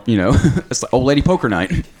play on, it's the old lady poker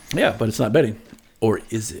night. Yeah, but it's not betting. Or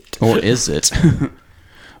is it? Or is it?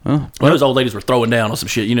 Well, those old ladies were throwing down on some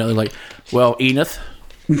shit. They're like, well, Enith,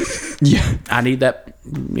 Yeah. I need that.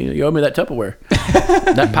 You owe me that Tupperware.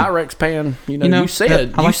 That Pyrex pan. You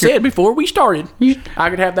said before we started, I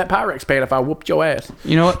could have that Pyrex pan if I whooped your ass.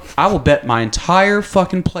 You know what? I will bet my entire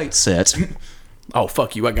fucking plate set. Oh,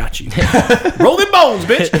 fuck you! I got you. Roll them bones,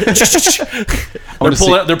 bitch. They're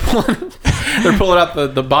pulling out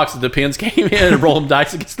the box that the pins came in and roll them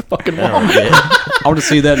dice against the fucking wall. I want to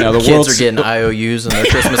see that now. The Kids are getting IOUs in their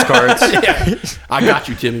Christmas cards. Yeah. I got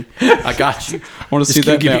you, Timmy. I got you. I want to see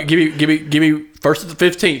that now. Give me first of the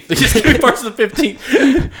 15th. Just give me first of the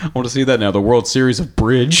 15th. I want to see that now. The World Series of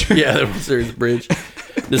Bridge. Yeah, the World Series of Bridge.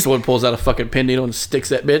 This one pulls out a fucking pin needle and sticks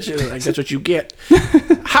that bitch. And like, that's what you get.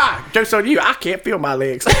 Ha! Joke's on you. I can't feel my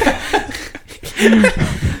legs. Instead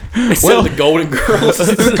of the Golden Girls.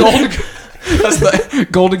 That's the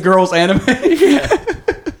Golden Girls anime. Yeah.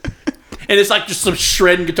 And it's like just some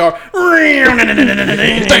shredding guitar.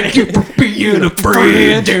 Thank you for being a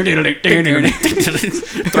friend.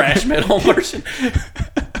 Thrash metal version.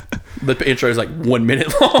 The intro is like 1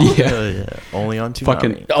 minute long. Yeah. Only on Toonami.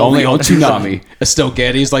 Fucking only on Toonami. Estelle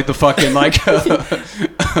Getty's like the fucking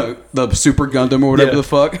the Super Gundam or whatever the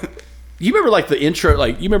fuck. You remember like the intro,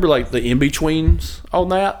 like you remember like the in betweens on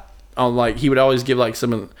that? On like he would always give like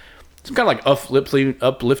some kind of like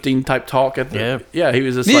uplifting type talk at the he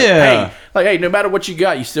was just like hey, no matter what you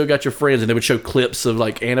got, you still got your friends, and they would show clips of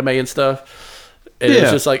like anime and stuff. And it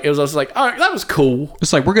was just like all right, that was cool.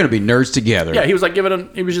 It's like we're gonna be nerds together. Yeah, he was just giving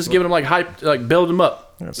them like hype, like building them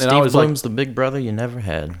up. Steve and I was Bloom's the big brother you never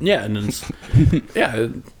had. Yeah, and then,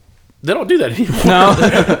 they don't do that anymore. No.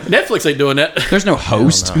 Netflix ain't doing that. There's no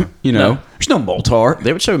host. No. There's no Moltar.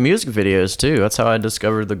 They would show music videos too. That's how I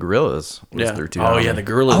discovered the Gorillas. Through Toonami. Oh yeah, the Oh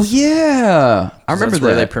Gorillas. yeah, I remember That's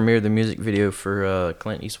where they that. premiered the music video for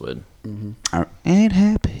Clint Eastwood. I ain't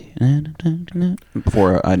happy.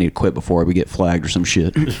 Before I need to quit before we get flagged or some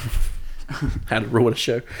shit. How to ruin a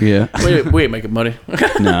show. Yeah. We ain't making money.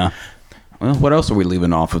 Nah. Well, what else are we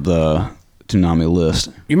leaving off of the Toonami list?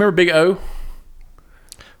 You remember Big O?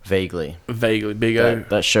 Vaguely. Vaguely, Big O.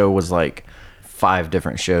 That show was like 5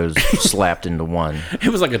 different shows slapped into one. It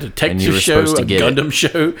was like a And you detective were show, a supposed to get it. Gundam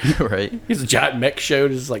show. Right. It's a giant mech show.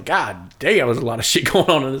 It's like, God damn, there's a lot of shit going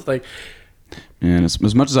on in this thing. And as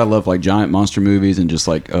much as I love like giant monster movies and just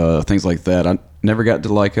like things like that, I never got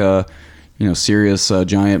to like serious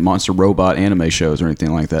giant monster robot anime shows or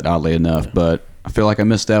anything like that. Oddly enough, but I feel like I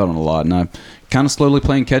missed out on a lot, and I'm kind of slowly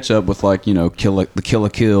playing catch up with like the Kill la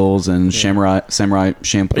Kills and Samurai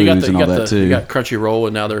Champloo's and all that too. You got Crunchyroll,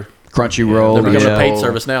 and now they're Crunchyroll, they're becoming yeah. a paid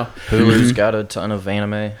service now. Hulu's got a ton of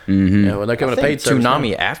anime. Yeah, well, they're coming a paid service.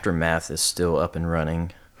 Toonami now. Aftermath is still up and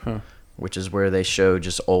running, which is where they show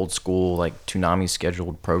just old school like Toonami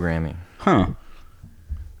scheduled programming. Huh.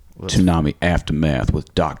 Toonami Aftermath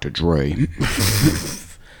with Dr. Dre.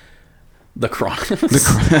 The Cron.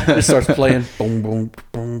 It starts playing. Boom, boom,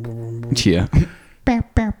 boom, boom, boom. Yeah.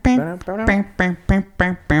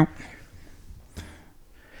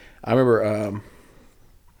 I remember.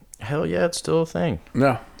 Hell yeah, it's still a thing.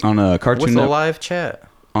 No, On With a live chat.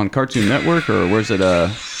 on Cartoon Network, or where's it?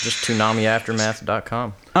 Just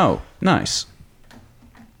ToonamiAftermath.com. Oh, nice.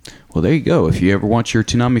 Well, there you go. If you ever want your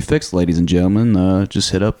Toonami fix, ladies and gentlemen,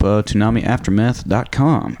 just hit up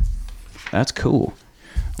ToonamiAftermath.com. That's cool.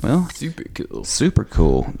 Well, Super cool. super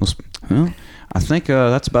cool. Well, I think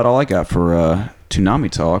that's about all I got for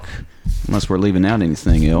Toonami talk, unless we're leaving out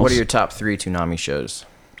anything else. What are your top 3 Toonami shows?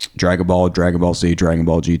 Dragon Ball, Dragon Ball Z, Dragon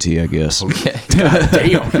Ball GT, I guess. Okay.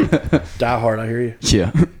 damn. Die Hard, I hear you.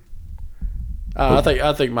 Yeah.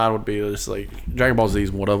 I think mine would be just like Dragon Ball Z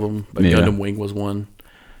is one of them, but Yeah. Gundam Wing was one,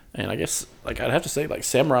 and I guess like I'd have to say like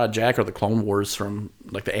Samurai Jack or the Clone Wars from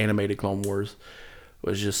like the animated Clone Wars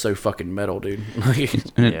was just so fucking metal, dude.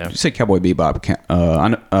 And Yeah. you say Cowboy Bebop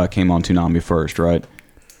came on Toonami first, right?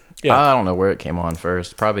 Yeah. I don't know where it came on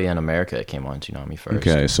first. Probably in America it came on Toonami first.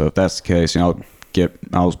 Okay, so if that's the case, I'll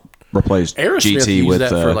replace Aerosmith GT used with that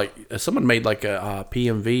for like someone made like a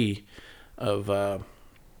PMV of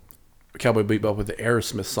Cowboy Bebop with the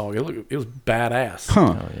Aerosmith song. It was badass.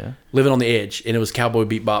 huh. Oh yeah. Living on the Edge, and it was Cowboy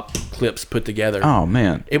Bebop clips put together. Oh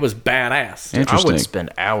man. It was badass. I Interesting. would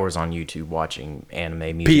spend hours on YouTube watching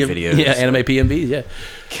anime music videos. Yeah, anime PMVs, yeah.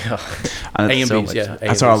 AMVs, So much. yeah.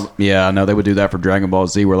 That's how. I know they would do that for Dragon Ball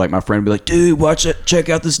Z, where like my friend would be like, "Dude, watch it. Check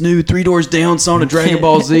out this new Three Doors Down song of Dragon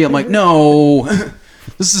Ball Z." I'm like, "No,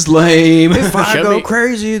 this is lame." If I Show go me-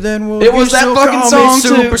 crazy, then will It was you that still fucking call me song,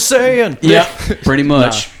 too. Super Saiyan? Yeah, pretty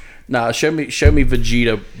much. Nah, show me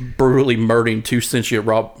Vegeta brutally murdering 2 sentient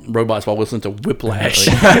robots while listening to Whiplash.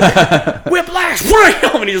 Whiplash!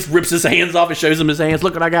 And he just rips his hands off and shows him his hands.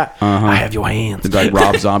 Look what I got. I have your hands. It's like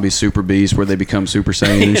Rob Zombie's Super Beast, where they become Super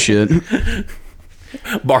Saiyan and shit.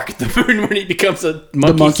 Bark at the moon when he becomes a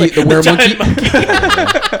monkey. monkey- It's like the giant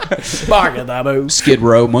were-monkey. Bark at the moon. Skid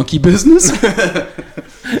Row monkey business.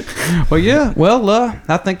 Well, yeah. Well,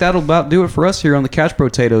 I think that'll about do it for us here on the Couch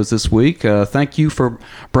Potatoes this week. Thank you for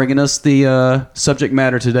bringing us the subject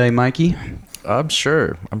matter today, Mikey. I'm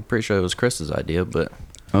sure. I'm pretty sure it was Chris's idea, but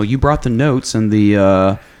Oh, you brought the notes and the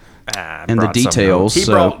I and the brought some details. notes. He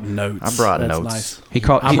so brought notes. I brought That's notes. Nice. he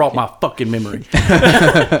called. I brought my fucking memory.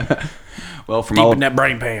 Well, from Deep all in that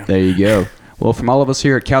brain pan. there you go. Well, from all of us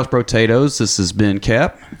here at Couch Potatoes, this has been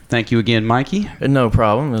Cap. Thank you again, Mikey. No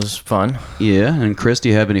problem. It was fun. Yeah, and Chris, do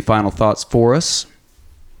you have any final thoughts for us?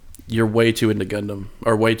 You're way too into Gundam,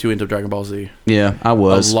 or way too into Dragon Ball Z. Yeah, I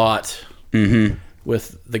was. A lot. Mm-hmm.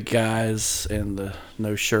 With the guys and the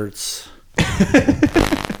no shirts.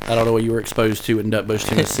 I don't know what you were exposed to in Nutbush,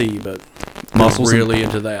 Tennessee, but Muscles I'm really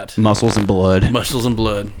into that. Muscles and blood. Muscles and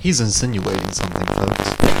blood. He's insinuating something,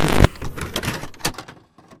 folks.